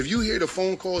 If you hear the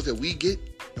phone calls that we get,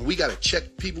 and we gotta check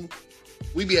people,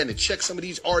 we be having to check some of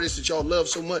these artists that y'all love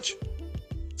so much,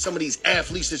 some of these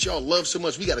athletes that y'all love so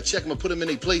much, we gotta check them and put them in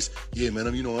their place. Yeah, man,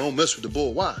 I don't mess with the boy.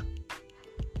 Why?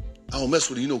 I don't mess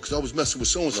with it, because I was messing with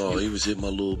so-and-so. No, he was hitting my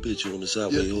little bitch on the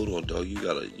side. Yeah. Wait, hold on, dog. You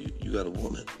got a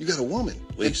woman. You got a woman.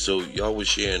 Wait, so y'all was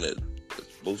sharing it,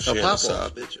 both sharing a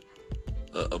side bitch?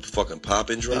 A fucking pop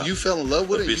and drop? And you fell in love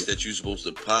with a it? bitch that you supposed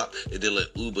to pop and then let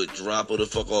Uber drop her the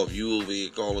fuck off. You over here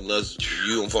calling us,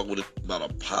 you don't fuck with it about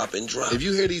a pop and drop. If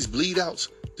you hear these bleed outs,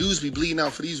 Dudes be bleeding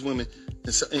out for these women.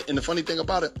 And the funny thing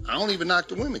about it, I don't even knock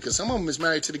the women because some of them is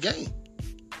married to the game.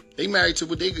 They married to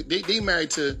what they married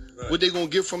to what they gonna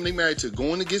get from. They married to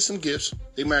going to get some gifts.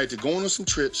 They married to going on some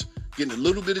trips, getting a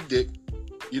little bit of dick.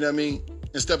 You know what I mean?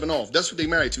 And stepping off. That's what they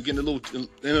married to, getting a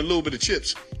little bit of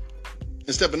chips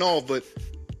and stepping off. But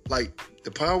like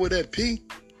the power of that P,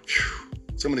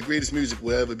 some of the greatest music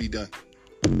will ever be done.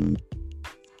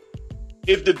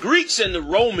 If the Greeks and the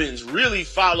Romans really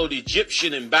followed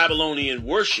Egyptian and Babylonian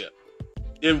worship,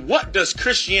 then what does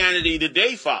Christianity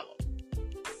today follow?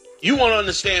 You want to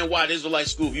understand why the Israelite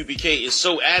School of UPK is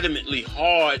so adamantly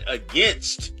hard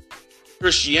against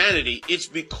Christianity. It's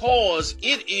because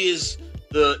it is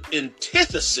the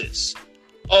antithesis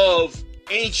of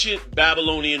ancient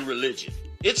Babylonian religion.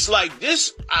 It's like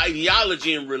this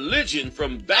ideology and religion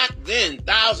from back then,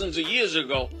 thousands of years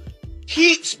ago,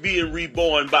 keeps being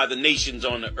reborn by the nations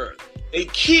on the earth. They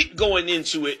keep going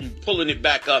into it and pulling it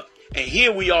back up. And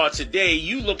here we are today,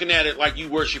 you looking at it like you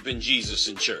worshiping Jesus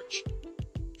in church.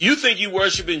 You think you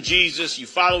worshiping Jesus, you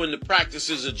following the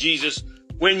practices of Jesus,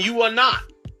 when you are not.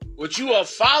 What you are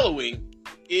following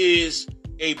is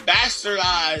a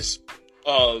bastardized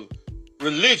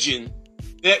religion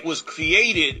that was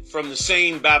created from the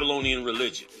same Babylonian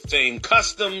religion. The same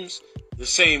customs, the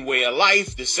same way of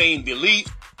life, the same belief.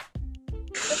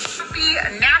 Be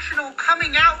a National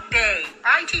Coming Out Day.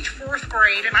 I teach 4th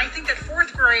grade, and I think that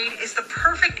 4th grade is the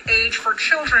perfect age for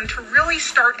children to really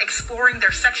start exploring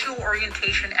their sexual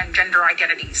orientation and gender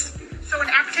identities. So an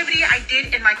activity I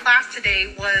did in my class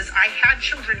today was I had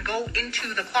children go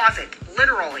into the closet,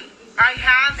 literally. I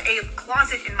have a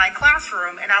closet in my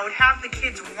classroom, and I would have the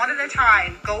kids one at a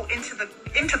time go into the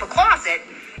closet,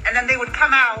 and then they would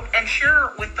come out and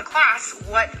share with the class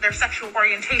what their sexual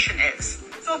orientation is.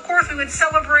 So, of course, we would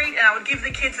celebrate, and I would give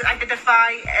the kids that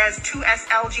identify as 2S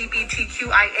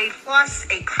LGBTQIA+,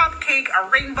 a cupcake, a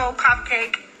rainbow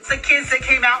cupcake. The kids that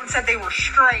came out and said they were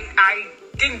straight, I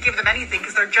didn't give them anything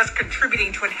because they're just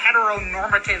contributing to a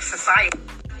heteronormative society.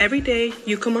 Every day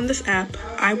you come on this app,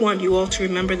 I want you all to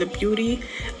remember the beauty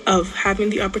of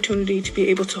having the opportunity to be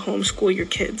able to homeschool your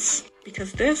kids.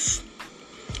 Because this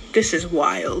is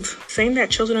wild. Saying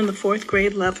that children in the 4th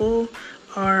grade level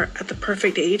are at the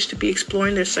perfect age to be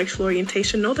exploring their sexual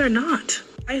orientation. No, they're not.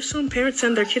 I assume parents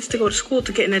send their kids to go to school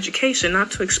to get an education,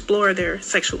 not to explore their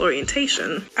sexual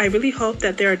orientation. I really hope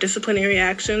that there are disciplinary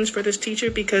actions for this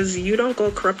teacher because you don't go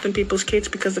corrupting people's kids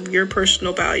because of your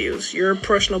personal values, your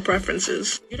personal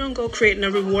preferences. You don't go creating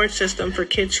a reward system for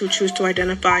kids who choose to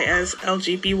identify as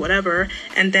LGBT whatever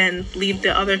and then leave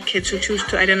the other kids who choose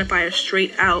to identify as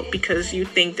straight out because you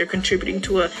think they're contributing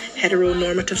to a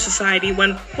heteronormative society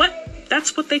when what?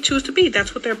 That's what they choose to be.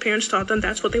 That's what their parents taught them.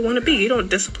 That's what they want to be. You don't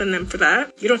discipline them for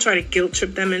that. You don't try to guilt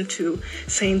trip them into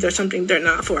saying they're something they're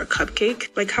not for a cupcake.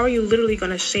 Like, how are you literally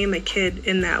going to shame a kid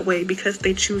in that way because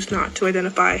they choose not to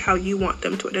identify how you want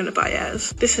them to identify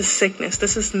as? This is sickness.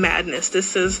 This is madness.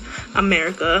 This is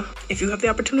America. If you have the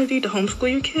opportunity to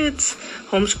homeschool your kids,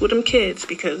 homeschool them kids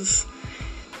because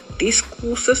these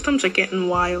school systems are getting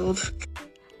wild.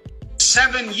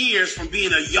 7 years from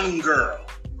being a young girl,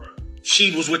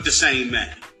 she was with the same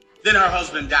man. Then her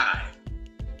husband died.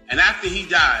 And after he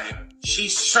died, she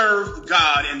served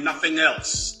God and nothing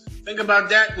else. Think about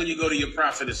that when you go to your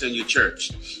prophetess in your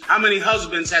church. How many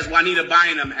husbands has Juanita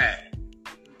Bynum had?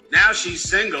 Now she's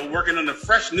single, working on a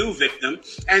fresh new victim,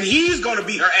 and he's going to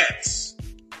be her ex.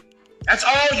 That's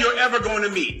all you're ever going to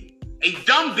meet. A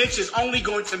dumb bitch is only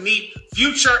going to meet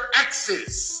future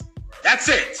exes. That's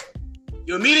it.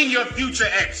 You're meeting your future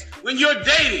ex. When you're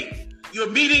dating, you're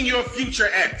meeting your future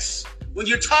ex. When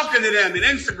you're talking to them and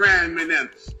Instagramming them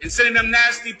and sending them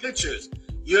nasty pictures,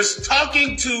 you're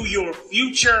talking to your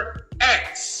future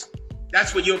ex.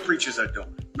 That's what your preachers are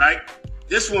doing, right?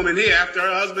 This woman here, after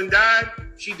her husband died,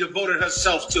 she devoted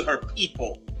herself to her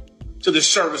people, to the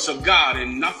service of God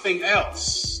and nothing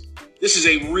else. This is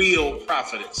a real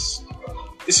prophetess.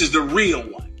 This is the real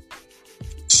one.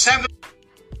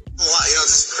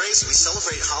 This is crazy. We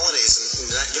celebrate holidays, and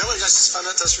you know what I just found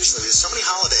out this recently? There's so many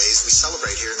holidays we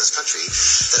celebrate here in this country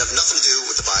that have nothing to do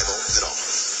with the Bible at all.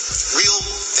 Real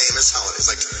famous holidays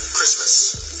like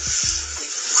Christmas.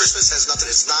 Christmas has nothing.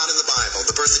 It's not in the Bible.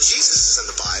 The birth of Jesus is in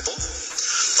the Bible,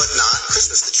 but not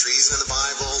Christmas. The tree isn't in the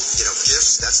Bible.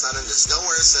 Gifts. That's not in. It's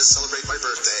nowhere it says celebrate my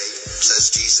birthday. It says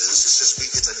Jesus. It's just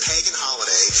it's a pagan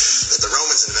holiday that the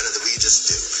Romans invented that we just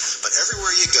do. But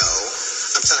everywhere you go,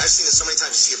 I'm telling you, I've seen it so many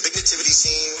times. You see a big nativity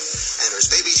scene, and there's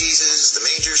baby Jesus, the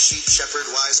manger, sheep, shepherd,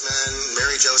 wise men,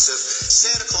 Mary, Joseph,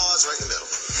 Santa Claus right in the middle.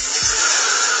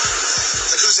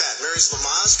 Like, who's that? Mary's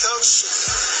Lamaze coach?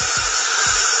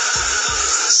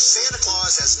 Santa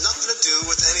Claus has nothing to do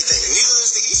with anything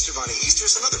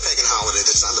holiday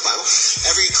that's not in the Bible.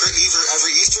 Every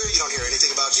Easter, you don't hear anything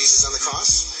about Jesus on the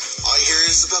cross. All you hear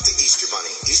is about the Easter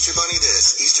Bunny. Easter Bunny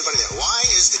this, Easter Bunny that. Why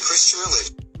is the Christian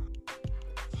religion?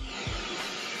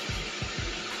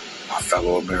 My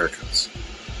fellow Americans,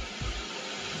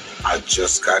 I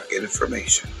just got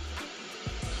information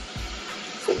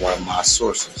from one of my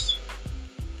sources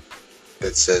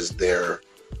that says there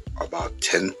are about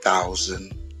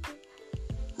 10,000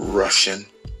 Russian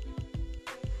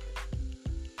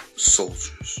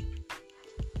soldiers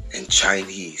and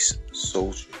Chinese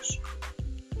soldiers,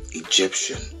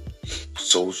 Egyptian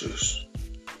soldiers,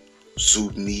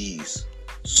 Sudanese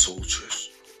soldiers,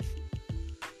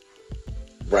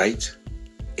 right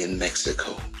in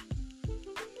Mexico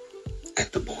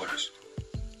at the borders.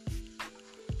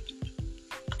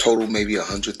 Total maybe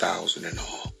 100,000 in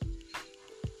all.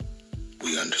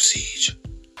 We under siege.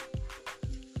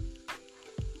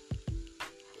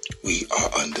 We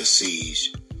are under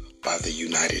siege by the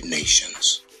United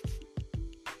Nations.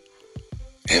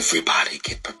 Everybody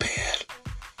get prepared.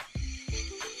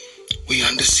 We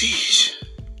under siege.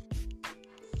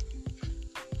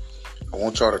 I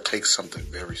want y'all to take something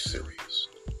very serious.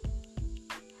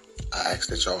 I ask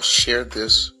that y'all share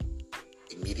this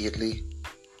immediately,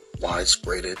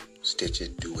 widespread it, stitch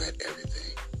it, duet,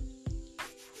 everything.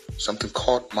 Something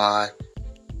caught my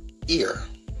ear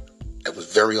that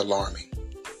was very alarming.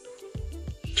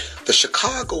 The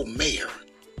Chicago mayor,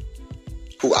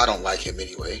 who I don't like him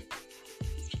anyway,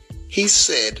 he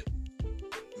said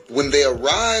when they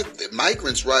arrive, the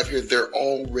migrants arrive here, they're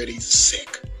already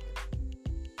sick.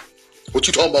 What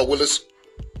you talking about, Willis?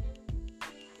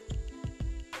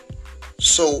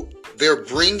 So they're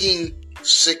bringing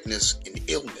sickness and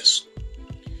illness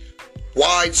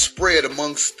widespread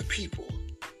amongst the people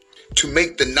to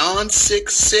make the non-sick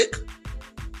sick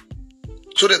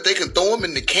so that they can throw them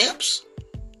in the camps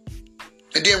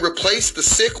and then replace the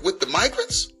sick with the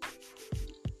migrants?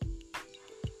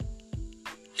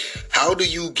 How do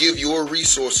you give your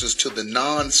resources to the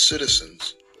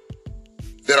non-citizens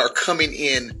that are coming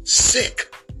in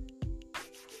sick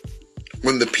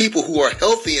when the people who are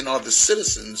healthy and are the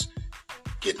citizens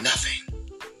get nothing?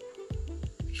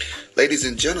 Ladies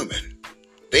and gentlemen,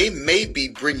 they may be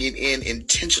bringing in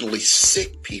intentionally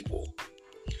sick people,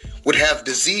 would have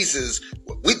diseases.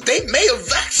 They may have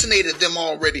vaccinated them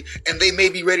already and they may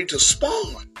be ready to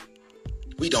spawn.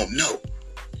 We don't know.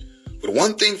 But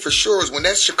one thing for sure is when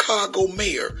that Chicago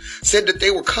mayor said that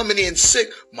they were coming in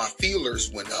sick, my feelers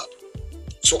went up.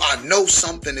 So I know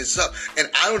something is up. And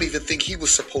I don't even think he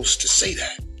was supposed to say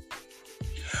that.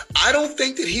 I don't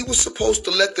think that he was supposed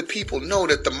to let the people know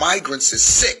that the migrants is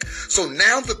sick. So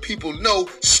now the people know,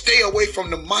 stay away from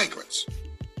the migrants.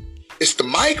 It's the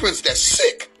migrants that's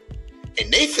sick. And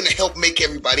they finna help make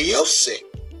everybody else sick.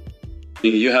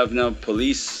 You have now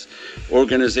police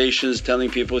organizations telling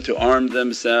people to arm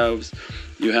themselves.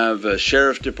 You have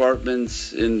sheriff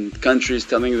departments in countries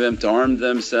telling them to arm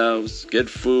themselves, get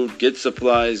food, get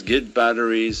supplies, get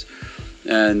batteries.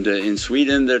 And in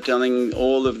Sweden they're telling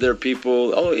all of their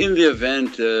people, oh, in the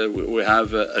event we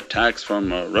have attacks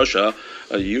from Russia,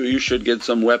 you should get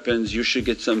some weapons, you should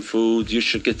get some food, you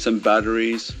should get some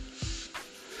batteries.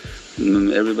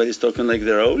 And everybody's talking like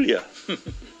they're awliya.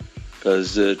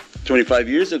 Because 25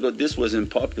 years ago this wasn't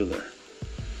popular.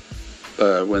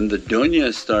 When the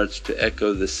dunya starts to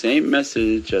echo the same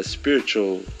message as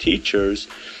spiritual teachers,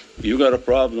 you got a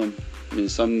problem. I mean,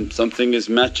 something is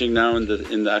matching now in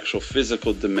the actual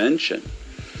physical dimension.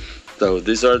 So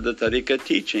these are the tariqah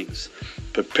teachings.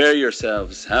 Prepare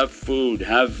yourselves, have food,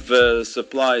 have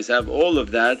supplies, have all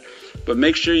of that, but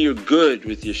make sure you're good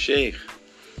with your shaykh,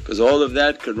 because all of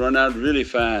that could run out really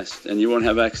fast and you won't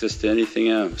have access to anything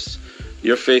else.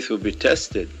 Your faith will be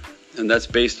tested, and that's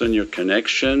based on your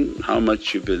connection, how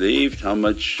much you believed, how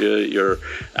much your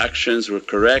actions were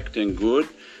correct and good.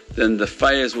 Then the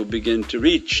fires will begin to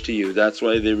reach to you. That's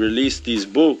why they release these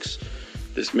books.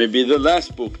 This may be the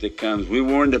last book that comes. We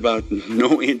warned about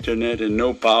no internet and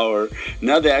no power.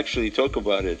 Now they actually talk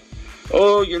about it.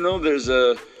 Oh, you know, there's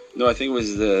I think it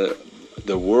was the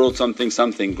World something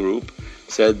group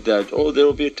said that, oh, there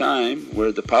will be a time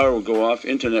where the power will go off,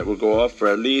 internet will go off for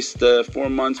at least 4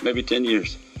 months, maybe 10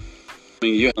 years. I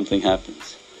mean, something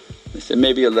happens. They said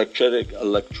maybe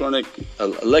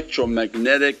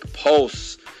electromagnetic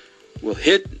pulse will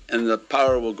hit and the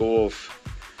power will go off.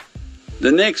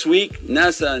 The next week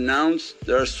NASA announced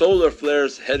there are solar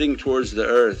flares heading towards the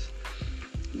earth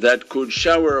that could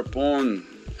shower upon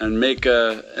and make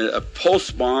a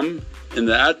pulse bomb in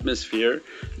the atmosphere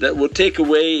that will take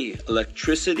away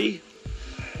electricity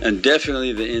and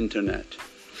definitely the internet.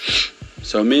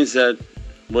 So it means that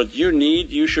what you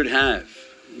need you should have.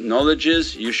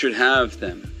 knowledges, you should have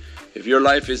them. If your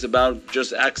life is about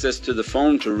just access to the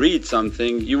phone to read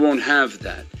something, you won't have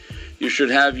that. You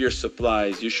should have your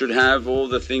supplies, you should have all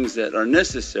the things that are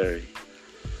necessary.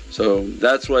 So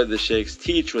that's why the shaykhs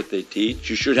teach what they teach.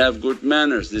 You should have good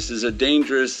manners. This is a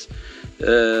dangerous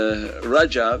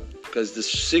Rajab, because the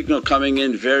signal coming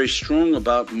in very strong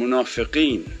about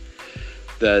munafiqeen,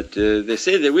 that they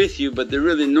say they're with you but they're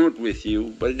really not with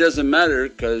you. But it doesn't matter,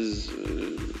 because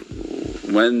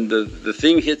when the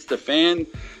thing hits the fan,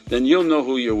 then you'll know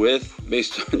who you're with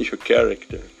based on your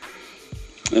character.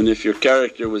 And if your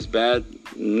character was bad,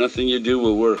 nothing you do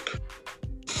will work.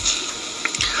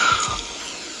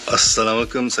 As-salamu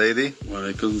alaykum Sayyidi. Wa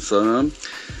alaykum salam.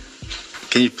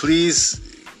 Can you please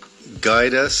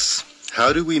guide us?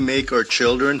 How do we make our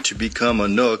children to become a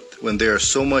nukt when they are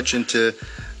so much into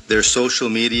their social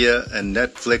media and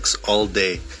Netflix all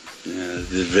day? Yeah, it's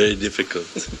very difficult.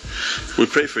 We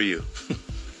pray for you.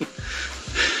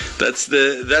 That's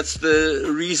the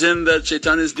reason that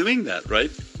shaitan is doing that,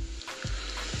 right?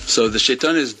 So the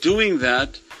shaitan is doing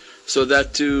that so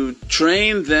that to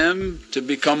train them to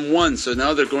become one. So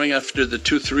now they're going after the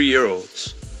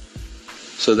 2-3-year-olds,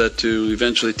 so that to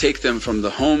eventually take them from the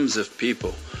homes of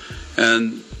people.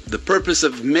 And the purpose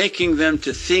of making them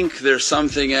to think they're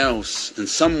something else and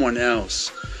someone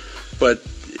else. But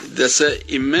there's an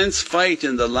immense fight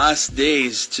in the last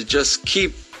days to just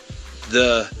keep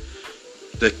the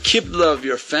qibla of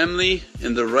your family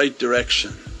in the right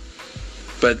direction.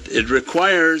 But it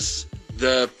requires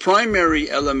the primary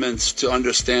elements to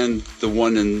understand the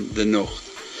one and the nukh.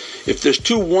 If there's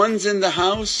 2 ones in the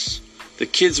house, the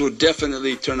kids will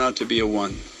definitely turn out to be a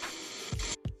one.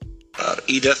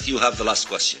 Edith, you have the last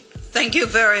question. Thank you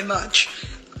very much.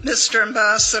 Mr.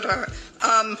 Ambassador,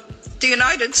 the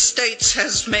United States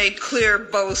has made clear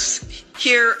both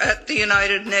here at the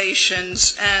United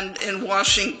Nations and in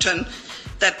Washington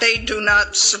that they do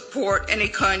not support any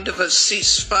kind of a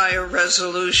ceasefire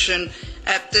resolution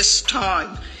at this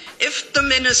time. If the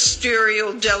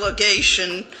ministerial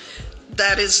delegation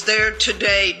that is there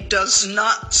today does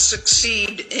not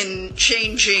succeed in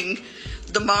changing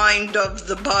the mind of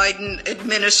the Biden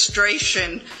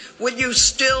administration, would you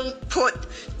still put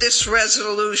this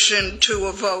resolution to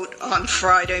a vote on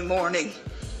Friday morning?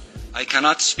 I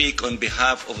cannot speak on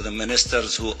behalf of the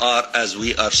ministers who are, as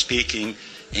we are speaking,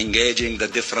 engaging the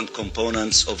different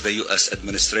components of the US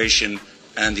administration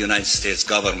and the United States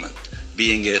government,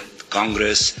 being it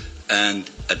Congress and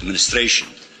administration.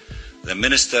 The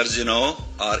ministers,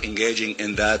 are engaging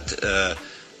in that,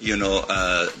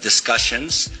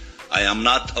 discussions. I am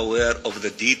not aware of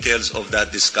the details of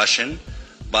that discussion,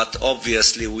 but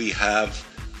obviously we have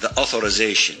the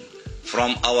authorization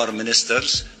from our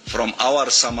ministers, from our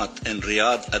summit in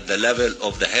Riyadh at the level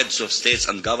of the heads of states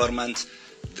and governments.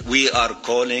 We are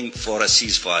calling for a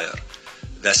ceasefire.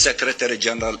 The Secretary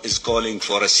General is calling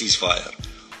for a ceasefire.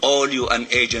 All UN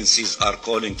agencies are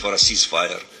calling for a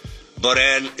ceasefire.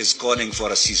 Borrell is calling for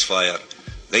a ceasefire.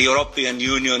 The European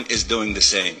Union is doing the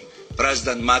same.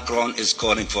 President Macron is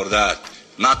calling for that,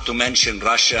 not to mention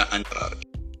Russia and Iran.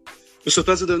 Mr.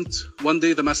 President, one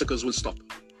day the massacres will stop.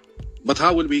 But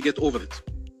how will we get over it?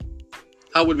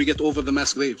 How will we get over the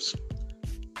mass graves?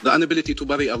 The inability to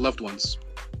bury our loved ones,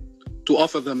 to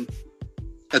offer them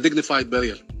a dignified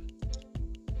burial,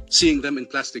 seeing them in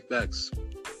plastic bags.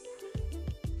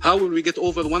 How will we get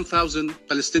over 1,000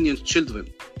 Palestinian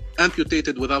children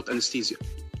amputated without anesthesia?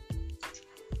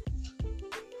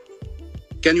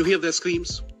 Can you hear their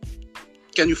screams?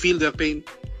 Can you feel their pain?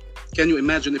 Can you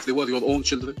imagine if they were your own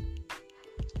children?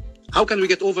 How can we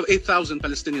get over 8,000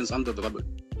 Palestinians under the rubble?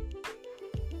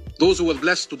 Those who were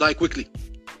blessed to die quickly,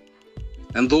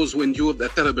 and those who endured a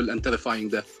terrible and terrifying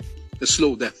death, a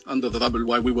slow death under the rubble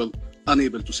while we were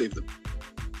unable to save them.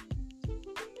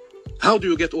 How do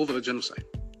you get over a genocide?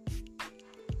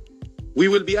 We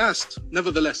will be asked,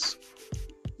 nevertheless,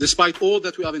 despite all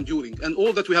that we are enduring and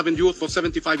all that we have endured for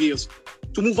 75 years,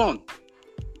 to move on,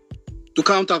 to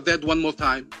count our dead one more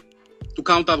time, to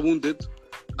count our wounded,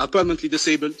 our permanently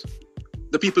disabled,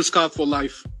 the people scarred for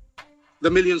life, the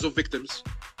millions of victims,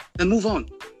 and move on.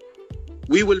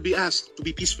 We will be asked to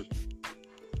be peaceful.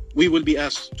 We will be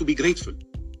asked to be grateful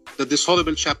that this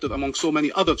horrible chapter among so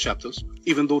many other chapters,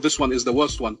 even though this one is the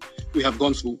worst one we have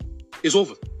gone through, is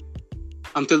over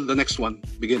until the next one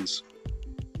begins.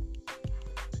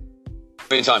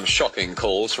 Meantime, shocking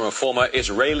calls from a former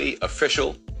Israeli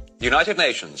official. The United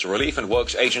Nations Relief and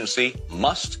Works Agency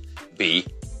must be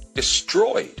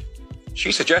destroyed.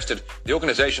 She suggested the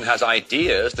organization has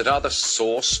ideas that are the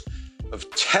source of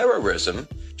terrorism.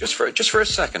 Just for a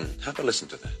second, have a listen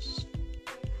to this.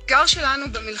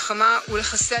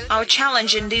 Our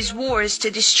challenge in this war is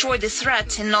to destroy the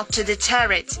threat and not to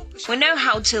deter it. We know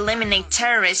how to eliminate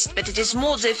terrorists, but it is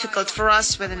more difficult for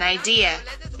us with an idea.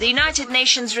 The United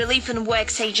Nations Relief and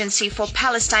Works Agency for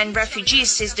Palestine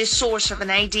Refugees is the source of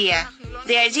an idea.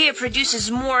 The idea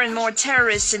produces more and more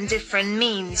terrorists in different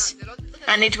means.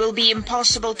 And it will be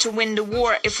impossible to win the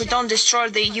war if we don't destroy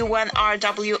the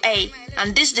UNRWA.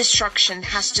 And this destruction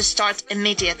has to start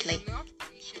immediately.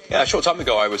 Yeah, a short time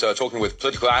ago I was talking with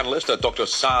political analyst Dr.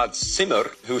 Saad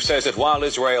Simmer, who says that while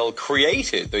Israel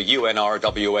created the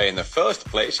UNRWA in the first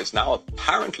place, it's now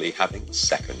apparently having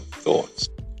second thoughts.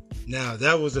 Now,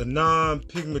 that was a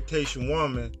non-pigmentation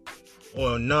woman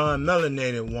or a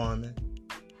non-melanated woman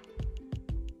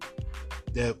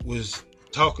that was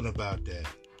talking about that.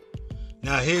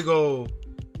 Now, here go,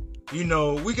 you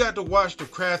know, we got to watch the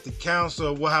crafty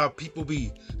counsel of how people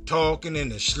be talking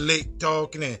and the slick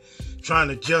talking and trying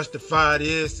to justify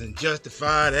this and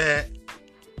justify that.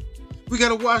 We got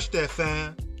to watch that,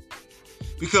 fam.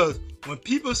 Because when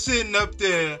people sitting up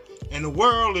there and the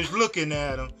world is looking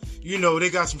at them, you know, they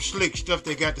got some slick stuff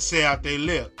they got to say out their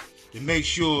lip to make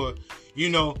sure, you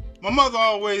know, my mother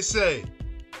always say,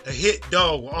 a hit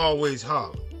dog will always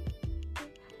holler.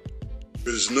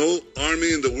 There is no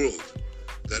army in the world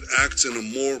that acts in a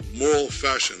more moral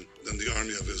fashion than the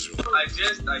army of Israel. I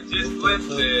just went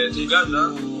to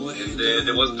Gaza and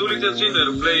there was two little children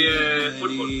who play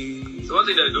football. So what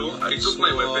did I do? I took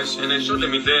my weapon and I shot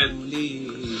them in the head.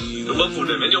 To both of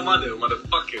them. And your mother,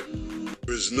 motherfucker.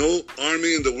 There is no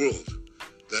army in the world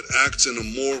that acts in a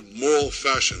more moral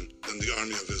fashion than the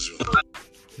army of Israel.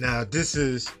 Now, this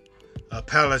is a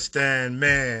Palestinian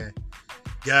man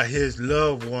got his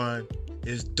loved one,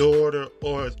 his daughter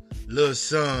or little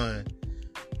son,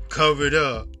 covered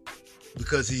up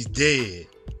because he's dead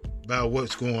by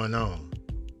what's going on.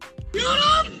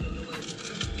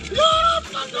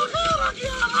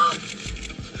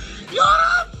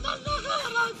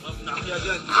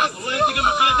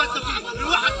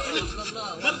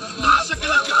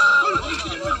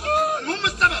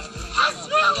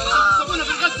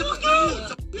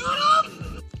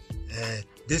 And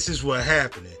this is what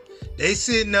happening. They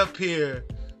sitting up here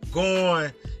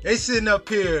going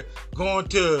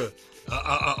to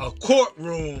a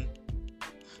courtroom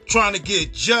trying to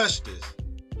get justice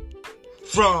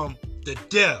from the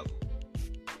devil.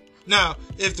 Now,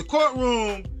 if the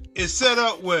courtroom is set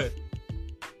up with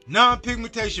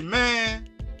non-pigmentation man,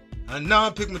 a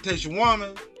non-pigmentation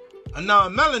woman, a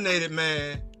non-melanated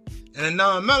man, and a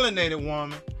non-melanated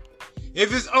woman,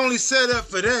 if it's only set up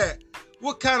for that,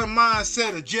 what kind of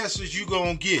mindset of justice you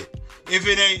gonna get? If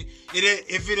it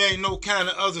ain't no kind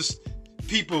of other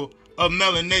people of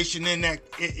melanation in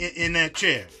that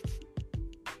chair.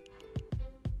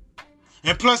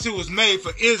 And plus it was made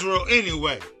for Israel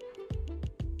anyway.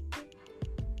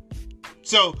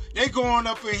 So they going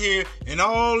up in here and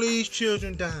all these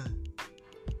children dying.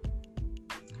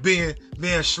 Being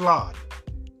slaughtered.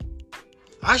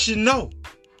 I should know.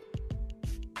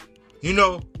 You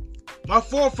know, my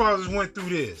forefathers went through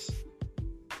this.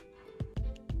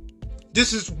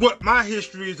 This is what my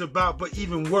history is about, but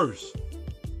even worse.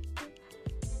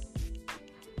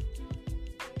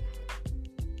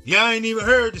 Y'all ain't even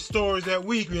heard the stories that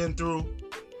we've been through.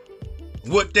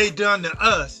 What they done to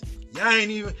us. Y'all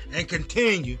ain't even, and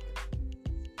continue.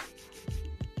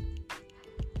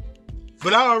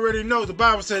 But I already know the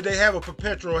Bible said they have a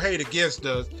perpetual hate against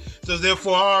us. So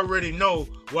therefore I already know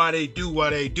why they do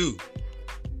what they do.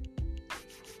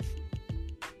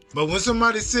 But when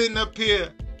somebody's sitting up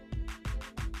here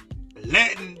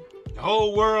letting the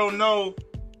whole world know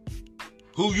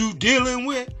who you dealing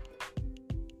with,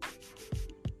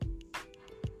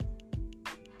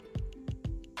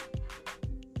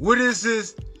 what is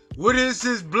this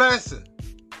blessing?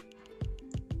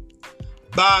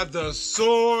 By the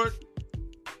sword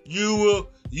you will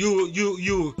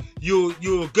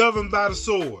govern by the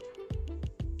sword.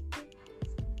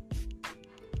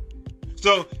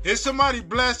 So if somebody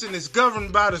blessing is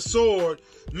governed by the sword,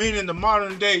 meaning the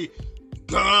modern day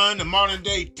gun, the modern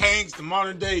day tanks, the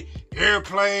modern day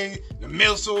airplane, the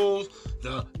missiles,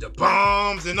 the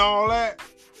bombs and all that.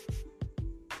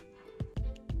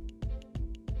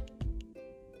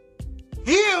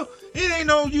 Hell, it ain't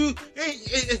no use.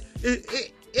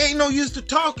 It ain't no use to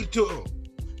talking to them.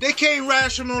 They can't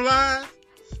rationalize.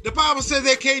 The Bible says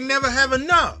they can't never have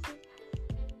enough.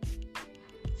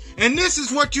 And this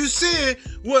is what you said,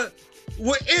 what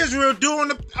Israel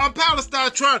doing on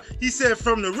Palestine trying. He said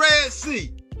from the Red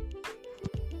Sea.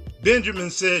 Benjamin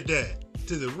said that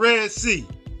to the Red Sea.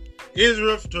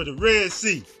 Israel to the Red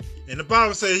Sea. And the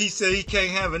Bible said he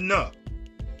can't have enough.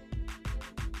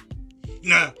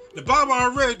 Now, the Bible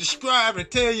already described and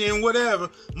tell you and whatever.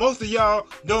 Most of y'all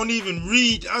don't even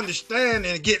read, understand,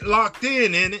 and get locked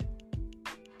in it.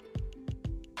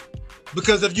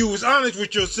 Because if you was honest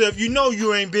with yourself, you know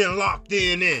you ain't been locked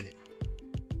in it.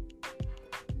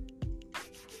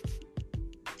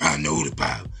 I know the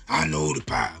Bible. I know the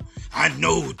Bible. I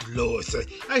know what the Lord say.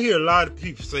 I hear a lot of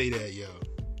people say that, y'all.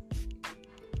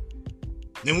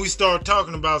 Then we start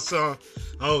talking about something.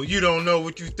 Oh, you don't know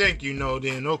what you think you know,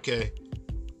 then okay.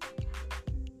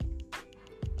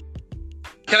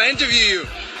 Can I interview you?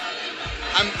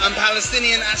 I'm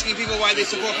Palestinian, asking people why they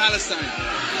support Palestine.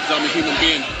 Because I'm a human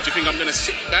being. Do you think I'm going to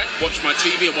sit back, watch my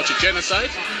TV and watch a genocide?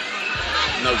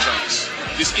 No chance.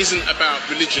 This isn't about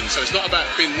religion, so it's not about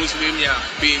being Muslim,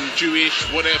 being Jewish,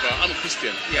 whatever. I'm a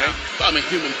Christian, okay? But I'm a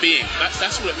human being. That's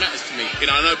all that matters to me. You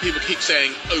know, I know people keep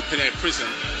saying open air prison.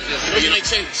 It doesn't make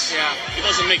sense. It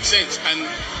doesn't make sense, and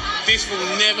this will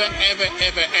never, ever,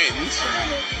 ever end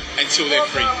until they're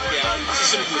free. It's as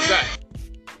simple as that.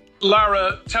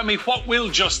 Lara, tell me, what will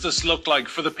justice look like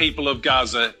for the people of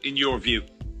Gaza, in your view?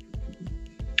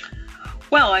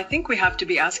 Well, I think we have to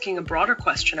be asking a broader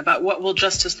question about what will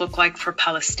justice look like for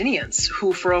Palestinians,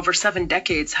 who for over 7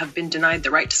 decades have been denied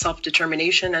the right to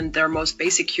self-determination, and their most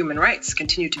basic human rights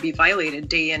continue to be violated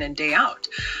day in and day out.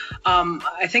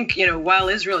 I think, while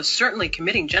Israel is certainly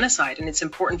committing genocide, and it's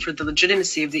important for the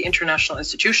legitimacy of the international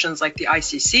institutions like the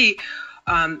ICC,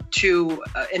 to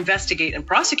investigate and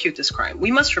prosecute this crime,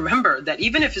 we must remember that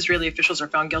even if Israeli officials are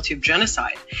found guilty of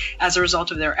genocide as a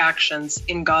result of their actions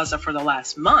in Gaza for the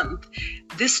last month,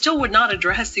 this still would not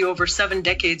address the over 7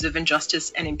 decades of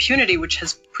injustice and impunity which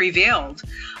has prevailed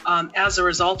as a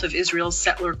result of Israel's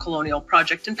settler colonial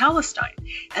project in Palestine.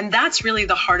 And that's really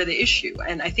the heart of the issue.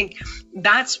 And I think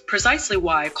that's precisely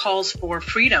why calls for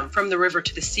freedom from the river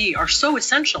to the sea are so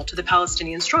essential to the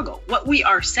Palestinian struggle. What we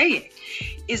are saying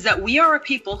is that we are a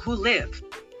people who live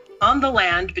on the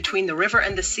land between the river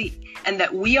and the sea, and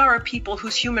that we are a people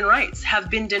whose human rights have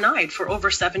been denied for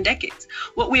over 7 decades.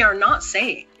 What we are not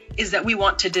saying is that we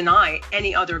want to deny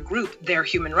any other group their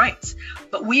human rights,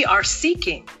 but we are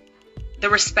seeking the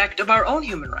respect of our own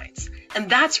human rights. And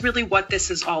that's really what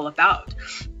this is all about.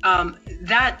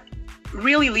 That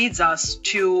really leads us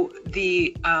to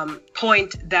the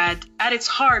point that at its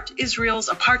heart, Israel's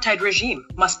apartheid regime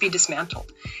must be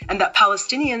dismantled, and that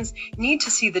Palestinians need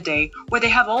to see the day where they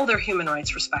have all their human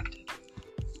rights respected.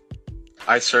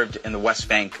 I served in the West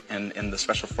Bank and in the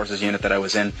Special Forces unit that I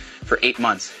was in for 8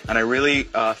 months. And I really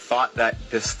thought that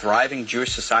this thriving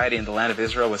Jewish society in the land of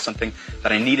Israel was something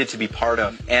that I needed to be part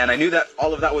of. And I knew that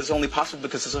all of that was only possible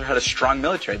because Israel had a strong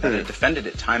military that had defended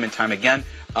it time and time again.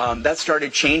 That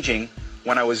started changing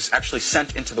when I was actually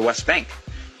sent into the West Bank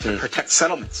to protect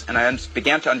settlements. And I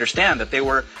began to understand that they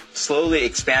were slowly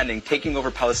expanding, taking over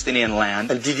Palestinian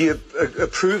land. And did you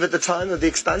approve at the time of the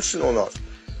expansion or not?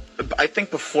 I think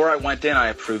before I went in, I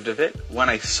approved of it. When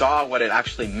I saw what it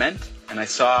actually meant, and I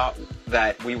saw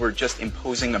that we were just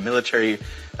imposing a military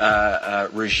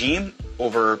regime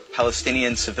over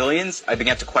Palestinian civilians, I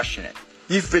began to question it.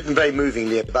 You've written very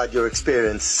movingly about your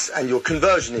experience and your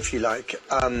conversion, if you like,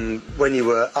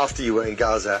 after you were in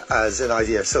Gaza as an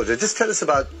IDF soldier. Just tell us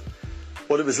about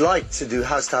what it was like to do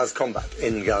house-to-house combat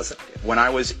in Gaza. When I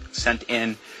was sent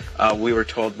in, we were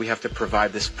told we have to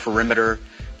provide this perimeter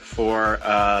for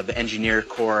the engineer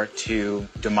corps to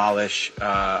demolish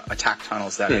attack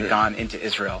tunnels that had gone into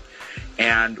Israel.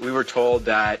 And we were told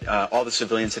that all the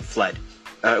civilians had fled.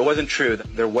 It wasn't true.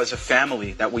 There was a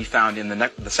family that we found in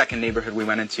the second neighborhood we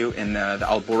went into, in the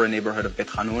Al-Bura neighborhood of Beit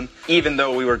Hanun. Even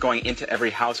though we were going into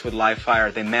every house with live fire,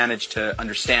 they managed to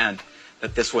understand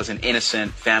that this was an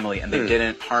innocent family, and they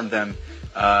didn't harm them.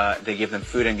 They gave them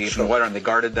food and gave them water, and they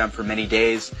guarded them for many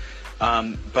days.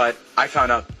 But I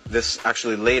found out this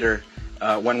actually later.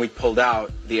 When we pulled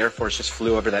out, the Air Force just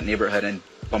flew over that neighborhood and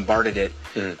bombarded it,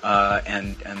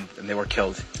 and they were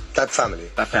killed. That family?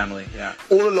 That family, yeah.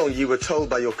 All along you were told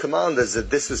by your commanders that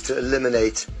this was to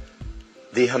eliminate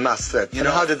the Hamas threat. And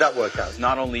how did that work out?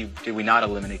 Not only did we not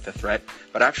eliminate the threat,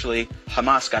 but actually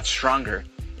Hamas got stronger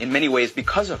in many ways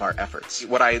because of our efforts.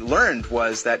 What I learned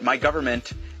was that my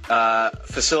government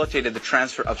facilitated the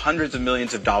transfer of hundreds of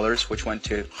millions of dollars, which went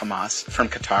to Hamas from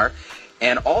Qatar.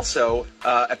 And also,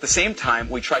 at the same time,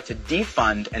 we tried to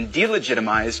defund and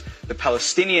delegitimize the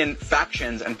Palestinian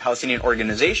factions and Palestinian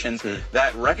organizations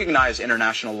that recognize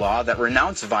international law, that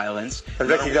renounce violence. And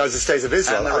recognize the State of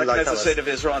Israel. And recognize the State of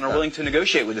Israel and are willing to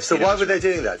negotiate with the State of Israel. So why were they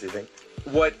doing that, do you think?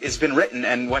 What has been written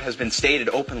and what has been stated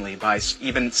openly by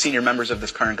even senior members of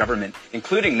this current government,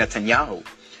 including Netanyahu,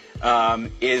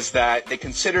 is that they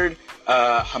considered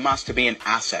Hamas to be an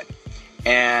asset.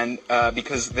 And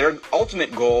because their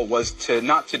ultimate goal was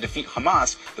not to defeat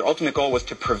Hamas, their ultimate goal was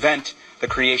to prevent the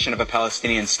creation of a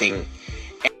Palestinian state.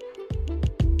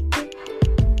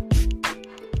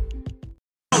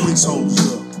 Always holds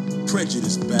up.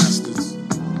 Prejudice bastards.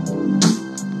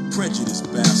 Prejudice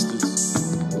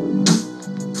bastards.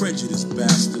 Prejudice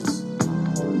bastards.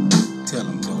 Tell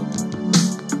them though.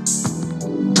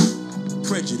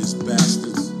 Prejudice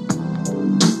bastards.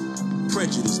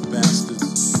 Prejudice bastards.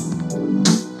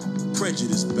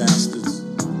 Prejudice bastards.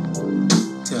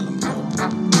 Tell them though.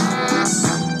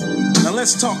 Now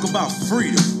let's talk about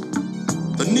freedom.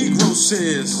 The Negro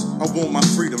says, I want my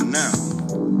freedom now.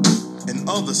 And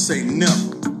others say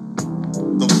never.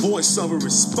 The voice of a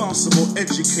responsible,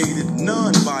 educated,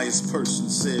 non-biased person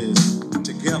says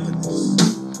togetherness.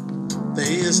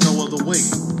 There is no other way.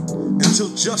 Until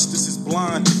justice is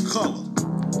blind to color.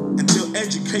 Until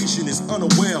education is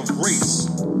unaware of race.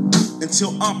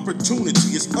 Until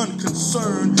opportunity is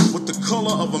unconcerned with the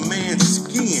color of a man's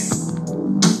skin.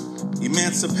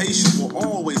 Emancipation will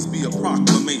always be a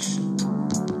proclamation,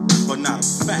 but not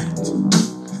a fact.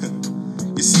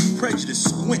 You see, prejudice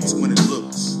squints when it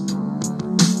looks,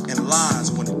 and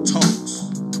lies when it talks.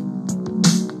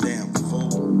 Damn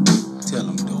fool, tell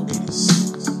them though.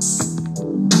 86.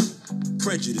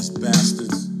 Prejudice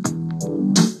bastards.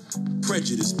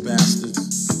 Prejudice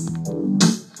bastards.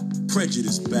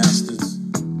 Prejudice bastards.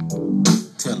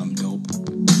 Tell them dope.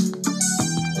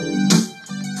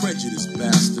 Prejudice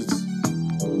bastards.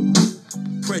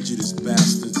 Prejudice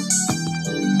bastards.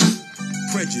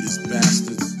 Prejudice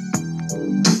bastards.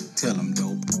 Tell them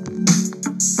dope.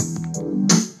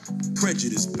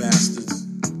 Prejudice bastards.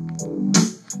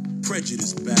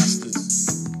 Prejudice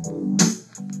bastards.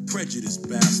 Prejudice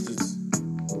bastards.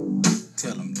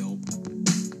 Tell them dope.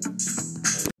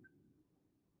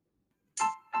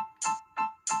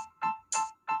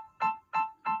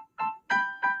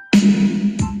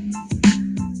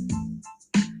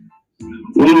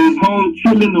 When I'm home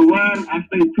chilling the ride, I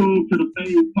stay tuned to the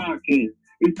Phase Podcast.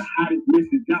 It's the hottest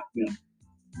message out there.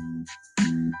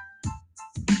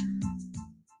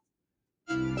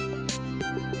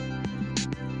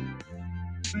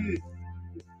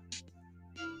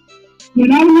 When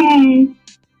I'm home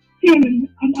chilling,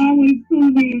 I'm always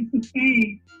tuned in to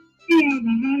Phase. We have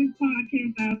the hottest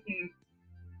podcast out there.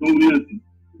 Go listen.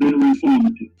 Very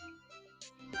informative.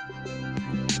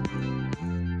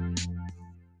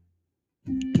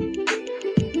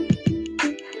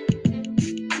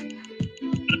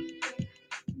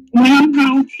 When I'm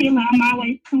home chilling, I'm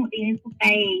always tuned in to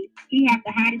Phase. He have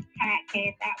the hottest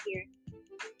podcast out here.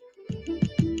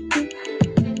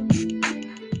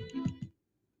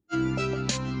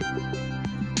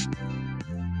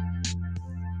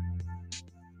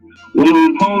 When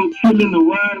I'm home chilling the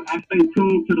ride, I stay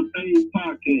tuned to the Phase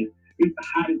Podcast. It's the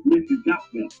hottest message out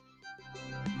there.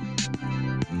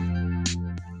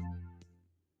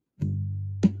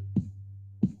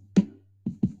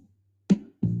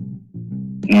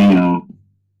 Hey y'all,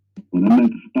 when I'm at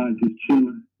the spot just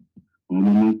chilling, or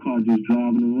when my car just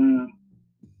driving around,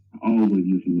 I always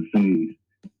listen to Phase.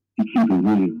 He keep it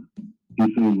real. He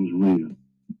said it was real.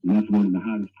 And that's one of the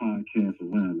hottest podcasts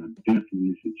around. I